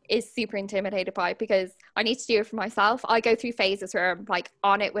is super intimidated by it, because I need to do it for myself. I go through phases where I'm like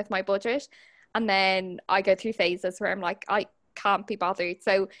on it with my budget, and then I go through phases where I'm like, I can't be bothered.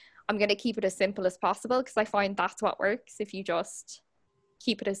 So I'm going to keep it as simple as possible, because I find that's what works, if you just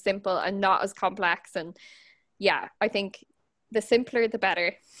keep it as simple and not as complex. And yeah, I think the simpler the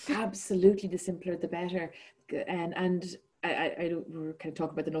better. Absolutely, the simpler the better. And I don't, we were kind of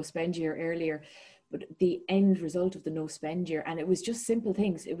talking about the no spend year earlier, but the end result of the no spend year, and it was just simple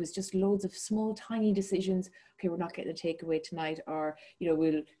things. It was just loads of small, tiny decisions. Okay, we're not getting a takeaway tonight, or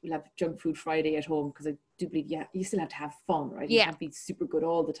we'll have junk food Friday at home, because I do believe you still have to have fun, right? You can't be super good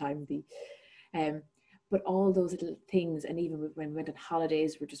all the time. But all those little things, and even when we went on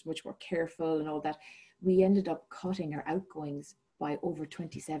holidays, we're just much more careful and all that. We ended up cutting our outgoings by over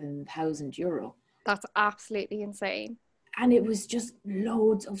 €27,000. That's absolutely insane. And it was just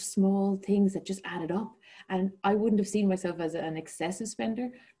loads of small things that just added up. And I wouldn't have seen myself as an excessive spender,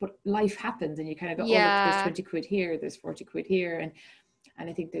 but life happens, and you kind of go, oh, look, there's 20 quid here, there's 40 quid here. And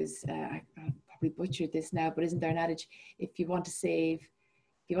I think there's, I probably butchered this now, but isn't there an adage, if you want to save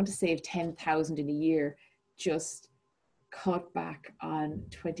 10,000 in a year, just cut back on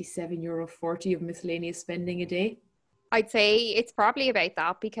 €27.40 of miscellaneous spending a day? I'd say it's probably about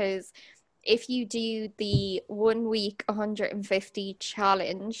that, because if you do the 1 week 150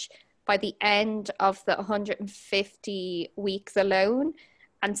 challenge, by the end of the 150 weeks alone,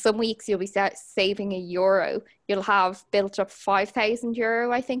 and some weeks you'll be saving €1, you'll have built up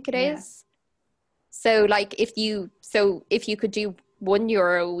 €5,000, I think it Yeah. is. So like if you could do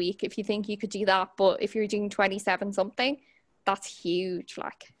 €1 a week, if you think you could do that, but if you're doing 27 something, that's huge.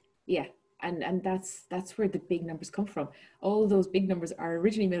 Like, Yeah. And that's where the big numbers come from. All those big numbers are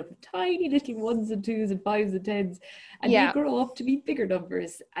originally made up of tiny little ones and twos and fives and tens, and they yeah, grow up to be bigger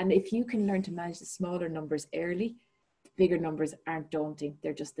numbers. And if you can learn to manage the smaller numbers early, the bigger numbers aren't daunting.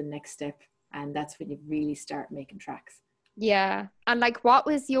 They're just the next step, and that's when you really start making tracks. yeah. And like, what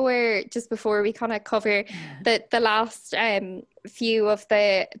was your, just before we kind of cover the last few of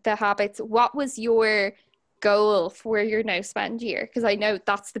the habits, what was your goal for your no spend year? Because I know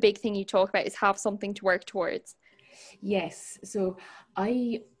that's the big thing you talk about, is have something to work towards. Yes. So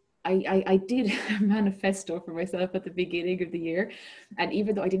I I did a manifesto for myself at the beginning of the year. And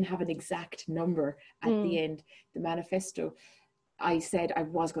even though I didn't have an exact number at the Mm, end, the manifesto, I said I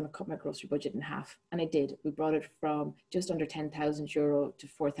was going to cut my grocery budget in half. And I did. We brought it from just under €10,000 to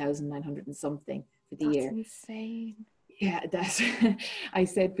 4,900 and something for the that's year. insane. Yeah, that's, I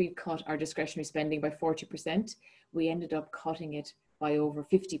said we'd cut our discretionary spending by 40%. We ended up cutting it by over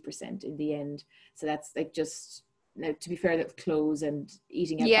 50% in the end. So that's like just, now, to be fair, that clothes and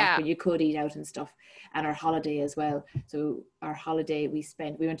eating out back Yeah, when you could eat out and stuff, and our holiday as well. So our holiday, we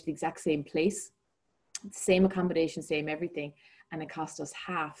went to the exact same place, same accommodation, same everything, and it cost us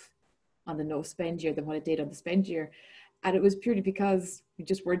half on the no spend year than what it did on the spend year. And it was purely because we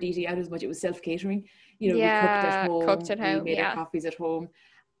just weren't eating out as much. It was self-catering. You know, we cooked at yeah, cooked home, at we home. made our Yeah, coffees at home,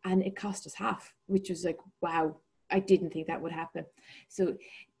 and it cost us half, which was like, wow, I didn't think that would happen. So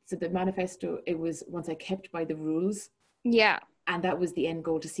the manifesto, it was, once I kept by the rules, yeah. and that was the end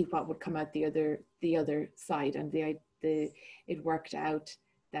goal, to see what would come out the other side. And the it worked out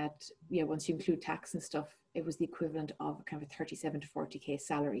that, yeah, once you include tax and stuff, it was the equivalent of kind of a 37 to 40k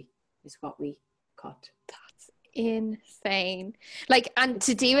salary is what we cut. That's insane. Like, and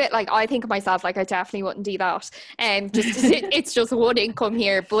to do it, like, I think of myself, like, I definitely wouldn't do that. Just 'cause it's just one income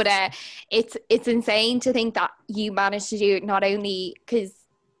here, but it's insane to think that you managed to do it, not only because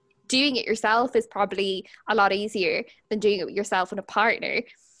doing it yourself is probably a lot easier than doing it with yourself and a partner.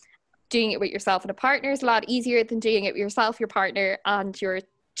 Doing it with yourself and a partner is a lot easier than doing it with yourself, your partner, and your The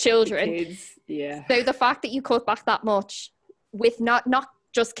children. kids, yeah. So the fact that you cut back that much with not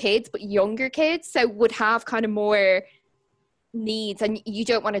just kids, but younger kids, so would have kind of more needs, and you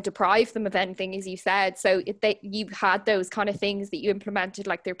don't want to deprive them of anything, as you said. So you had those kind of things that you implemented,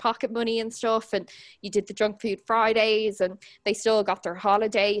 like their pocket money and stuff, and you did the junk food Fridays, and they still got their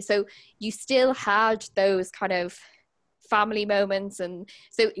holiday. So you still had those kind of family moments, and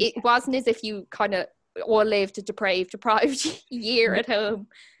so it wasn't as if you kind of all lived a deprived year at home.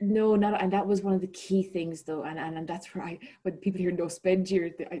 No, not, and that was one of the key things though. And that's where when people hear no spend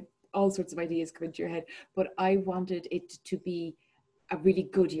year, all sorts of ideas come into your head. But I wanted it to be a really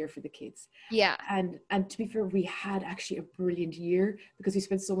good year for the kids. Yeah, And to be fair, we had actually a brilliant year because we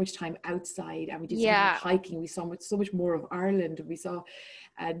spent so much time outside, and we did so much yeah, hiking. We saw so much more of Ireland, and we saw,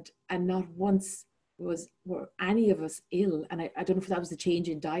 and not once were any of us ill. And I don't know if that was the change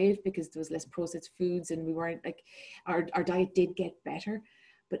in diet, because there was less processed foods, and we weren't like, our diet did get better,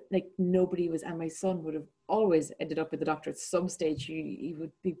 but like nobody was. And my son would have always ended up at the doctor at some stage. He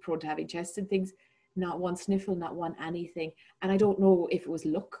would be prone to having chest and things. Not one sniffle, not one anything. And I don't know if it was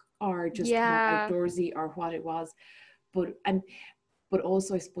luck or just more yeah, outdoorsy or what it was. But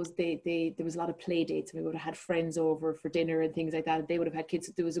also, I suppose there was a lot of play dates, and we would have had friends over for dinner and things like that. They would have had kids.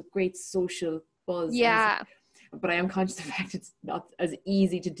 So there was a great social buzz. And yeah, but I am conscious of the fact it's not as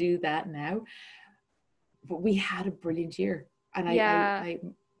easy to do that now. But we had a brilliant year, and yeah, I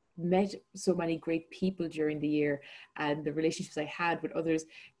met so many great people during the year, and the relationships I had with others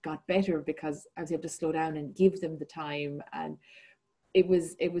got better because I was able to slow down and give them the time. And it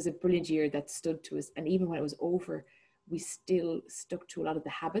was a brilliant year that stood to us. And even when it was over, we still stuck to a lot of the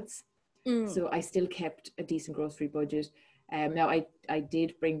habits. mm, So I still kept a decent grocery budget. Now I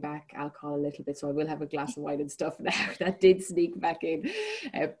did bring back alcohol a little bit, so I will have a glass of wine and stuff now. That did sneak back in,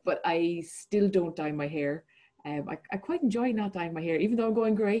 but I still don't dye my hair. I quite enjoy not dyeing my hair, even though I'm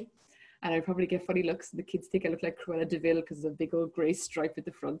going grey, and I probably get funny looks. And the kids think I look like Cruella de Vil because of a big old grey stripe at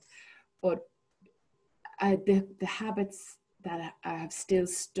the front. But the habits that have still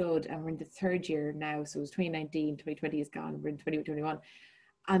stood, and we're in the third year now. So it was 2019, 2020 is gone. We're in 2021.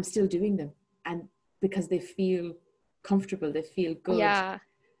 I'm still doing them, and because they feel comfortable, they feel good, yeah.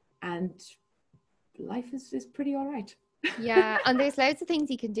 and life is pretty all right. Yeah, and there's loads of things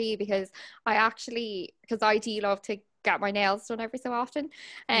you can do because because I do love to get my nails done every so often.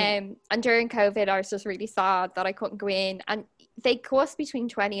 Yeah. And during COVID, I was just really sad that I couldn't go in, and they cost between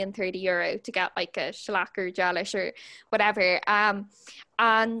 20 and 30 euro to get like a shellac or gelish or whatever. And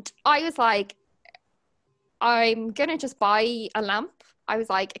I was like, I'm gonna just buy a lamp. I was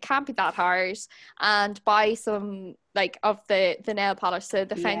like, it can't be that hard, and buy some like of the nail polish, so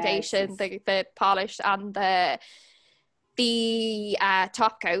the Yes, foundation, yes. the polish, and the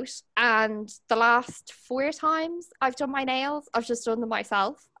top coat. And the last 4 times I've done my nails, I've just done them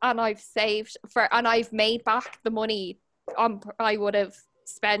myself, and I've made back the money I would have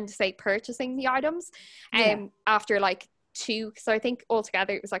spent, say, purchasing the items Yeah. after like two. So I think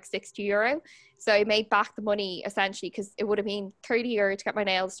altogether it was like 60 euro. So I made back the money essentially, because it would have been 30 euro to get my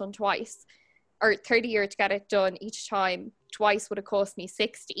nails done twice, or 30 euro to get it done each time. Twice would have cost me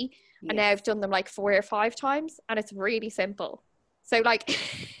 60. And now Yes. I've done them like 4 or 5 times, and it's really simple. So like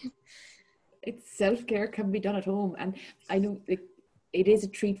It's self-care can be done at home. And I know it is a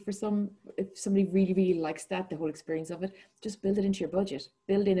treat for some. If somebody really, really likes that, the whole experience of it, just build it into your budget.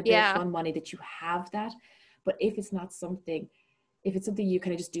 Build in a bit of yeah, fun money that you have that. But if it's not something, if it's something you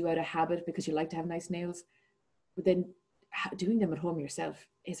kind of just do out of habit because you like to have nice nails, but then doing them at home yourself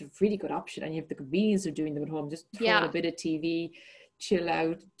is a really good option. And you have the convenience of doing them at home. Just throw on a yeah, bit of TV, chill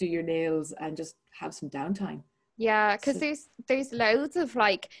out, do your nails, and just have some downtime. yeah, because So there's loads of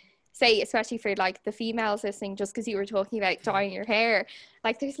like, say, especially for like the females listening, just because you were talking about dyeing your hair,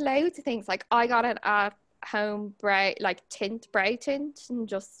 like there's loads of things. Like I got an at home brow tint, and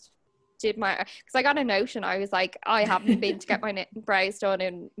just did my, because I got a notion. I was like, I haven't been to get my brows done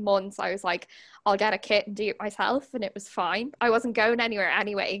in months. I was like, I'll get a kit and do it myself, and it was fine. I wasn't going anywhere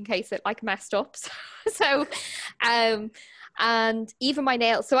anyway in case it like messed up. So um and even my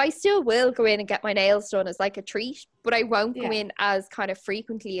nails, so I still will go in and get my nails done as like a treat, but I won't go yeah. in as kind of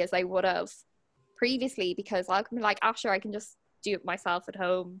frequently as I would have previously, because I'll be like, Asher, I can just do it myself at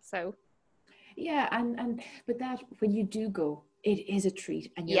home. So Yeah, and but that when you do go, it is a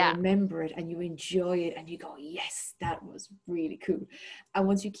treat, and you yeah, remember it and you enjoy it and you go, yes, that was really cool. And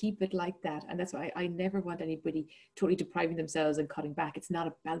once you keep it like that, and that's why I never want anybody totally depriving themselves and cutting back. It's not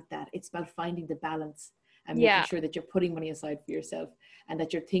about that. It's about finding the balance and making yeah, sure that you're putting money aside for yourself and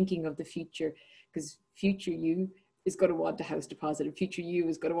that you're thinking of the future, because future you is going to want a house deposit, and future you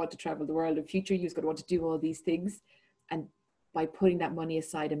is going to want to travel the world, and future you is going to want to do all these things. And by putting that money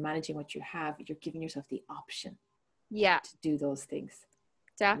aside and managing what you have, you're giving yourself the option yeah, to do those things.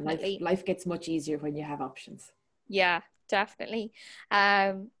 And definitely. life gets much easier when you have options. Yeah, definitely.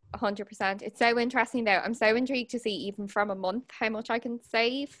 100%. It's so interesting though. I'm so intrigued to see even from a month how much I can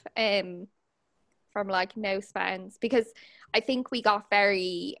save from like no spends, because I think we got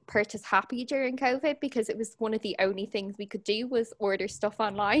very purchase happy during COVID, because it was one of the only things we could do was order stuff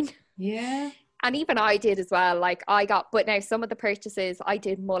online. Yeah. And even I did as well. Like but now some of the purchases I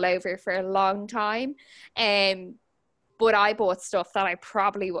did mull over for a long time. But I bought stuff that I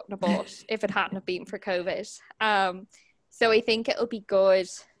probably wouldn't have bought if it hadn't have been for COVID. So I think it'll be good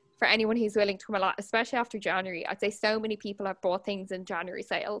for anyone who's willing to come along, especially after January. I'd say so many people have bought things in January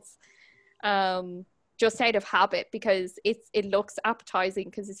sales, just out of habit, because it looks appetizing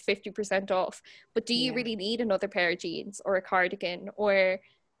because it's 50% off. But do you Yeah. really need another pair of jeans or a cardigan? Or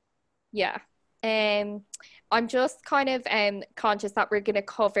yeah. I'm just kind of conscious that we're going to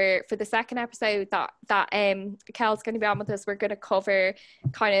cover for the second episode that Kel's going to be on with us. We're going to cover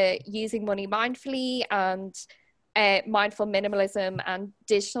kind of using money mindfully and mindful minimalism and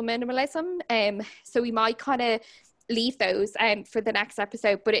digital minimalism. So we might kind of leave those for the next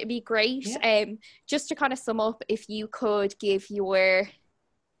episode, but it'd be great Yeah. just to kind of sum up, if you could give your,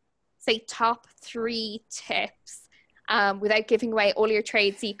 say, top 3 tips, without giving away all your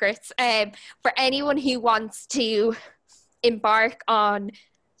trade secrets, for anyone who wants to embark on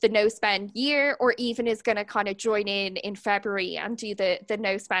the no spend year, or even is going to kind of join in February and do the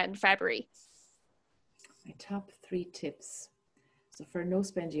no spend February. My top 3 tips. So for no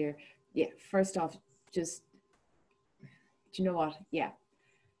spend year, yeah, first off, just, do you know what? Yeah,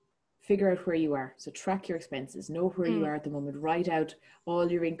 figure out where you are. So track your expenses, know where you are at the moment, write out all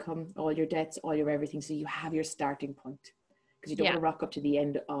your income, all your debts, all your everything, so you have your starting point. Because you don't Yeah, want to rock up to the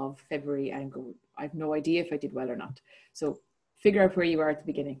end of February and go, I have no idea if I did well or not. So figure out where you are at the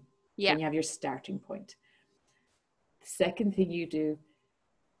beginning. yeah, Then you have your starting point. The second thing you do,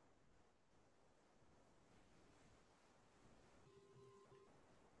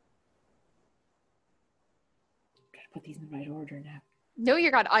 try to put these in the right order now. no,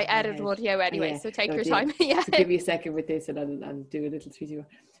 you're good. I My edited head. audio anyway, Yeah, so take no, your deal. time. Yeah, So give me a second with this and I'll do a little 3 2.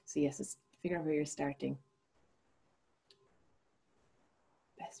 So yes, figure out where you're starting.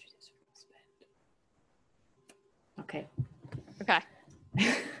 best reduce spend. Okay. Okay.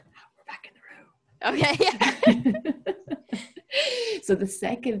 We're back in the room. Okay. Yeah. So the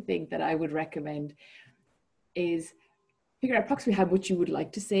second thing that I would recommend is figure out approximately how much you would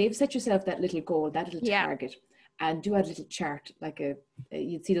like to save. Set yourself that little goal, that little target, and do a little chart, like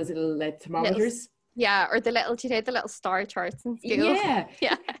you'd see those little thermometers. Or the little star charts in school. Yeah.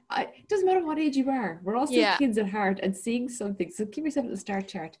 It doesn't matter what age you are. We're all still kids at heart and seeing something. So give yourself a little star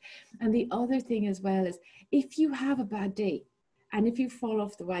chart. And the other thing as well is if you have a bad day and if you fall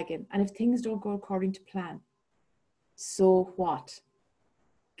off the wagon and if things don't go according to plan, so what?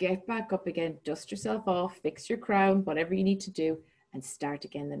 Get back up again, dust yourself off, fix your crown, whatever you need to do, and start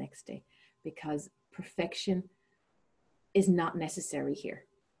again the next day. Because perfection is not necessary here.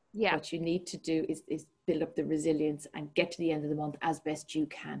 Yeah. What you need to do is build up the resilience and get to the end of the month as best you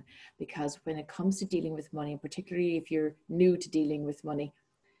can. Because when it comes to dealing with money, and particularly if you're new to dealing with money,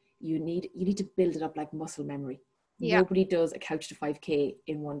 you need to build it up like muscle memory. Yeah. Nobody does a couch to 5K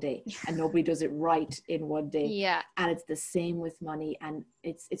in one day, and nobody does it right in one day. Yeah. And it's the same with money. And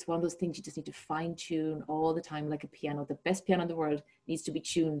it's one of those things you just need to fine tune all the time, like a piano. The best piano in the world needs to be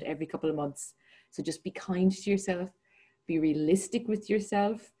tuned every couple of months. So just be kind to yourself, be realistic with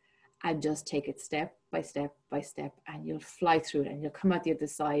yourself, and just take it step by step by step, and you'll fly through it, and you'll come out the other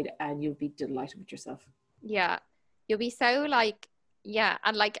side, and you'll be delighted with yourself. Yeah. You'll be so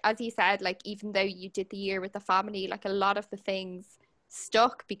and like, as you said, like, even though you did the year with the family, like a lot of the things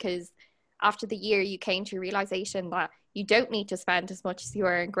stuck because after the year you came to a realization that you don't need to spend as much as you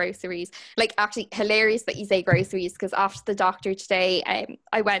are in groceries. Like, actually hilarious that you say groceries, because after the doctor today,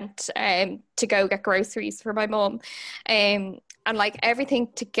 I went to go get groceries for my mum, and like everything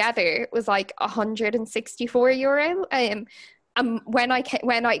together was like €164. And when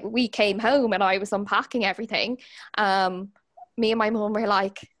we came home and I was unpacking everything, me and my mum were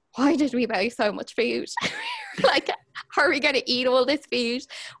like, why did we buy so much food? Like, how are we going to eat all this food?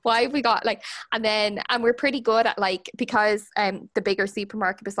 Why have we got and we're pretty good at because the bigger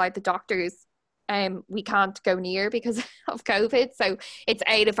supermarket beside the doctor's, we can't go near because of COVID. So it's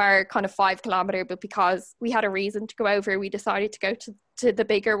out of our kind of 5 kilometer, but because we had a reason to go over, we decided to go to the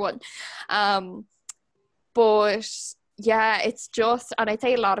bigger one. But yeah, it's just, and I'd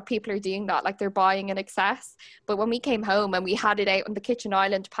say a lot of people are doing that, like they're buying in excess. But when we came home and we had it out on the kitchen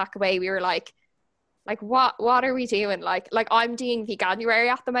island to pack away, we were like what are we doing? Like I'm doing Veganuary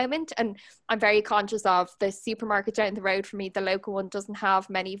at the moment, and I'm very conscious of the supermarket down the road from me. The local one doesn't have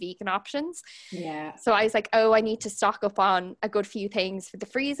many vegan options. Yeah. So I was like, oh, I need to stock up on a good few things for the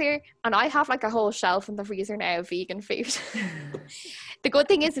freezer, and I have like a whole shelf in the freezer now of vegan food. The good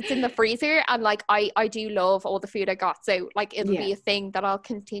thing is it's in the freezer, and like I do love all the food I got, so like it'll be a thing that a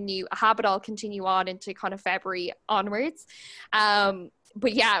habit I'll continue on into kind of February onwards.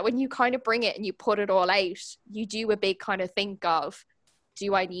 But yeah, when you kind of bring it and you put it all out, you do a big kind of think of,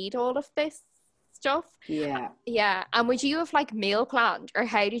 do I need all of this stuff? Yeah. And would you have like meal planned, or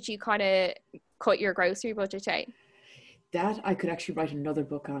how did you kind of cut your grocery budget out? That I could actually write another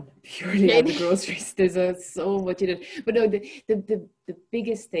book on, purely on the groceries. There's so much in it. But no, the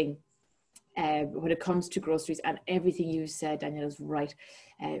biggest thing when it comes to groceries, and everything you said, Danielle, is right.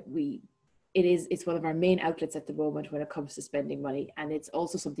 It's one of our main outlets at the moment when it comes to spending money, and it's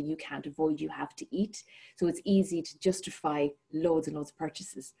also something you can't avoid. You have to eat, so it's easy to justify loads and loads of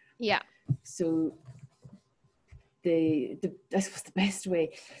purchases. Yeah. So I suppose the best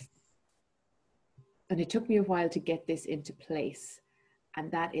way, and it took me a while to get this into place,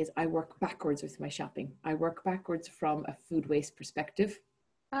 and that is I work backwards with my shopping. I work backwards from a food waste perspective.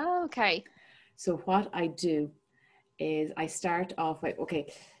 Oh, okay. So what I do is I start off with,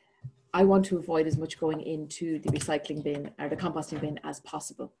 okay, I want to avoid as much going into the recycling bin or the composting bin as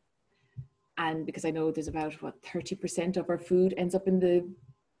possible. And because I know there's about 30% of our food ends up in the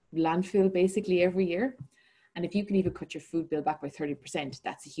landfill basically every year. And if you can even cut your food bill back by 30%,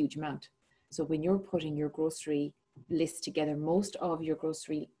 that's a huge amount. So when you're putting your grocery list together, most of your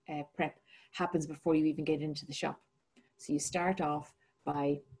grocery prep happens before you even get into the shop. So you start off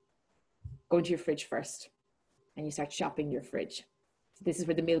by going to your fridge first, and you start shopping your fridge. This is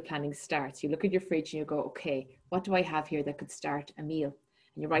where the meal planning starts. You look at your fridge and you go, okay, what do I have here that could start a meal?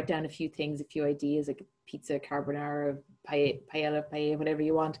 And you write down a few things, a few ideas, like pizza, carbonara, paella, whatever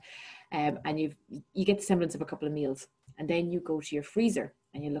you want. And you get the semblance of a couple of meals. And then you go to your freezer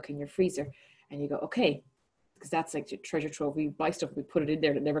and you look in your freezer and you go, okay, because that's like your treasure trove. We buy stuff, we put it in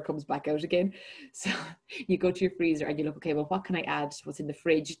there, and it never comes back out again. So you go to your freezer and you look, okay, well, what can I add what's in the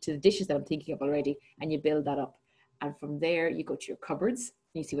fridge to the dishes that I'm thinking of already? And you build that up. And from there, you go to your cupboards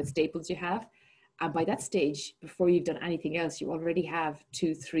and you see what staples you have. And by that stage, before you've done anything else, you already have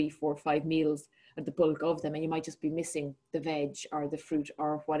 2, 3, 4, 5 meals at the bulk of them. And you might just be missing the veg or the fruit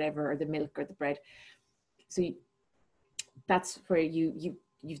or whatever, or the milk or the bread. So that's where you've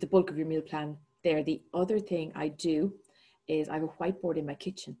the bulk of your meal plan there. The other thing I do is I have a whiteboard in my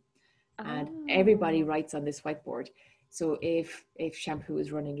kitchen, and everybody writes on this whiteboard. So if shampoo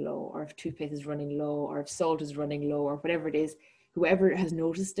is running low, or if toothpaste is running low, or if salt is running low, or whatever it is, whoever has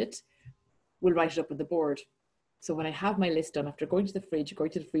noticed it will write it up on the board. So when I have my list done, after going to the fridge,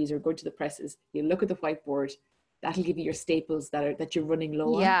 going to the freezer, going to the presses, you look at the whiteboard. That'll give you your staples that you're running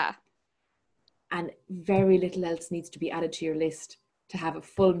low on. Yeah. And very little else needs to be added to your list to have a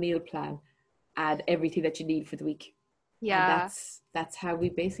full meal plan, add everything that you need for the week. Yeah. And that's how we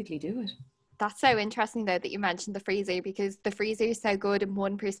basically do it. That's so interesting though that you mentioned the freezer, because the freezer is so good in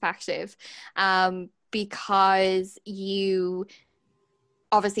one perspective, because you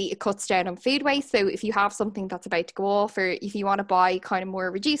obviously it cuts down on food waste. So if you have something that's about to go off, or if you want to buy kind of more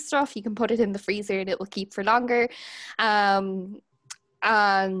reduced stuff, you can put it in the freezer and it will keep for longer.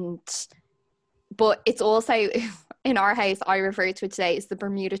 But it's also, in our house, I refer to it today as the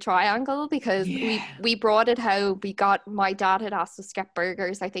Bermuda Triangle, because we brought it home. My dad had asked us to get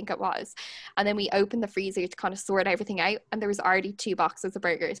burgers, I think it was. And then we opened the freezer to kind of sort everything out. And there was already 2 boxes of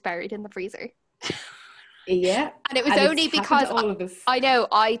burgers buried in the freezer. Yeah. And it was only because all of us. I know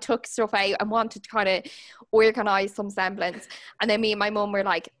I took stuff out and wanted to kind of organize some semblance. And then me and my mum were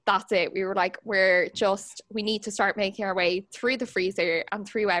like, that's it. We were like, we need to start making our way through the freezer and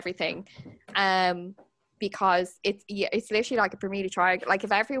through everything. Because it's literally like a Bermuda Triangle. Like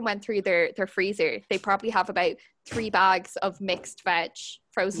if everyone went through their freezer, they probably have about 3 bags of mixed veg,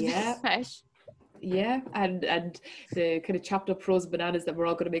 frozen veg. Yeah, and the kind of chopped up frozen bananas that we're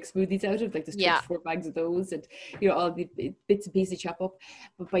all going to make smoothies out of, like there's 24 bags of those, and all the bits and pieces chop up.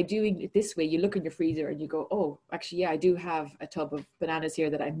 But by doing it this way, you look in your freezer and you go, oh, actually, I do have a tub of bananas here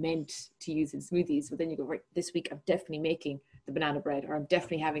that I meant to use in smoothies. But then you go, right, this week I'm definitely making the banana bread, or I'm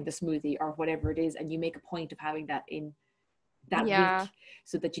definitely having the smoothie, or whatever it is, and you make a point of having that in that week,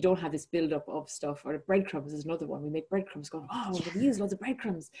 so that you don't have this build-up of stuff. Or breadcrumbs is another one. We make breadcrumbs, going, oh, we're going to use loads of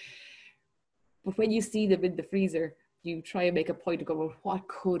breadcrumbs. But when you see them in the freezer, you try and make a point of going, well, what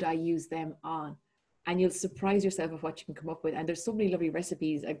could I use them on? And you'll surprise yourself of what you can come up with. And there's so many lovely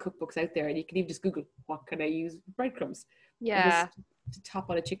recipes and cookbooks out there, and you can even just Google, what can I use breadcrumbs? Yeah. To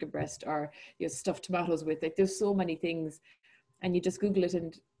top on a chicken breast, or stuffed tomatoes with. Like there's so many things, and you just Google it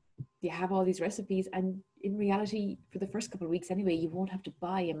and you have all these recipes. And in reality, for the first couple of weeks anyway, you won't have to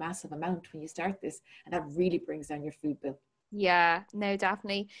buy a massive amount when you start this. And that really brings down your food bill. Yeah, no,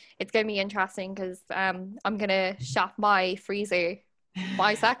 definitely. It's going to be interesting, because I'm going to shop my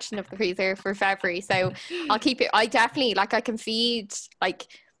section of the freezer for February. So I'll keep it. I definitely, I can feed I'd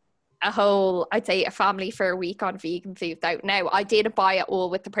say a family for a week on vegan food. Now, I didn't buy it all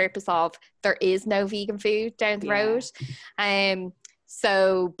with the purpose of there is no vegan food down the road.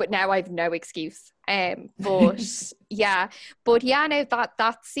 But now I have no excuse. No,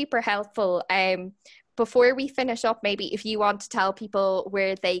 that's super helpful. Before we finish up, maybe if you want to tell people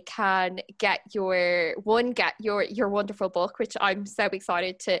where they can get your wonderful book, which I'm so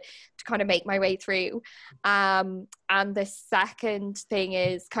excited to kind of make my way through. And the second thing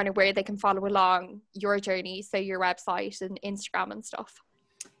is kind of where they can follow along your journey, so your website and Instagram and stuff.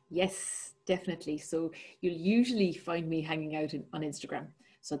 Yes, definitely. So you'll usually find me hanging out on Instagram.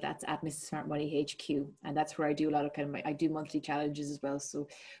 So that's at Mrs. Smart Money HQ. And that's where I do a lot of I do monthly challenges as well. So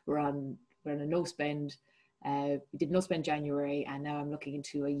we're on a no spend. We did no spend January, and now I'm looking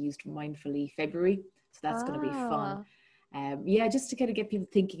into a used mindfully February. So that's going to be fun. Just to kind of get people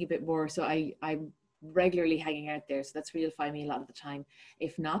thinking a bit more. So I'm regularly hanging out there. So that's where you'll find me a lot of the time.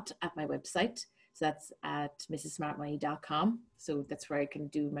 If not, at my website. So that's at mrssmartmoney.com. So that's where I can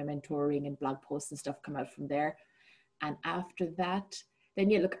do my mentoring and blog posts and stuff come out from there. And after that, then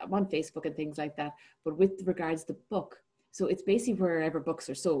look, I'm on Facebook and things like that. But with regards to the book, so it's basically wherever books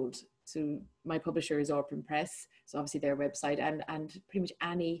are sold. So my publisher is Orphan Press. So obviously their website, and pretty much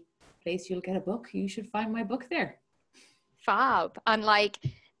any place you'll get a book, you should find my book there. Fab.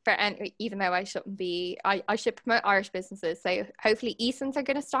 And even though I shouldn't be, I should promote Irish businesses. So hopefully Eason's are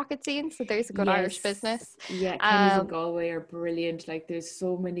going to stock it soon. So there's a good Irish business. Yeah, Kenny's in Galway are brilliant. There's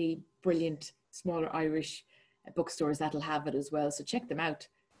so many brilliant smaller Irish bookstores that'll have it as well. So check them out.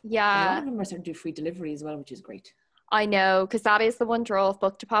 Yeah. And a lot of them are starting to do free delivery as well, which is great. I know, because that is the one draw of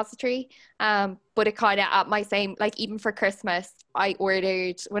Book Depository. But it kind of at my same, like even for Christmas, I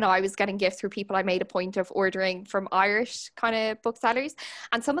ordered when I was getting gifts for people, I made a point of ordering from Irish kind of booksellers.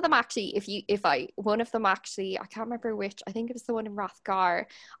 And some of them actually, one of them actually, I can't remember which, I think it was the one in Rathgar,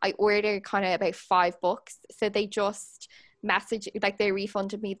 I ordered kind of about 5 books. So they just message like they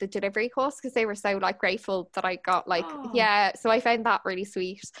refunded me the delivery cost because they were so like grateful that I got like yeah, so I found that really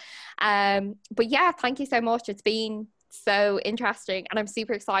sweet. But yeah, thank you so much. It's been so interesting and I'm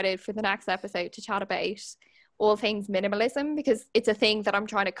super excited for the next episode to chat about all things minimalism because it's a thing that I'm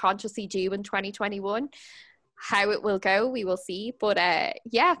trying to consciously do in 2021. How it will go, we will see. But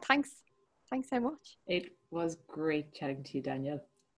yeah, thanks so much. It was great chatting to you, Danielle.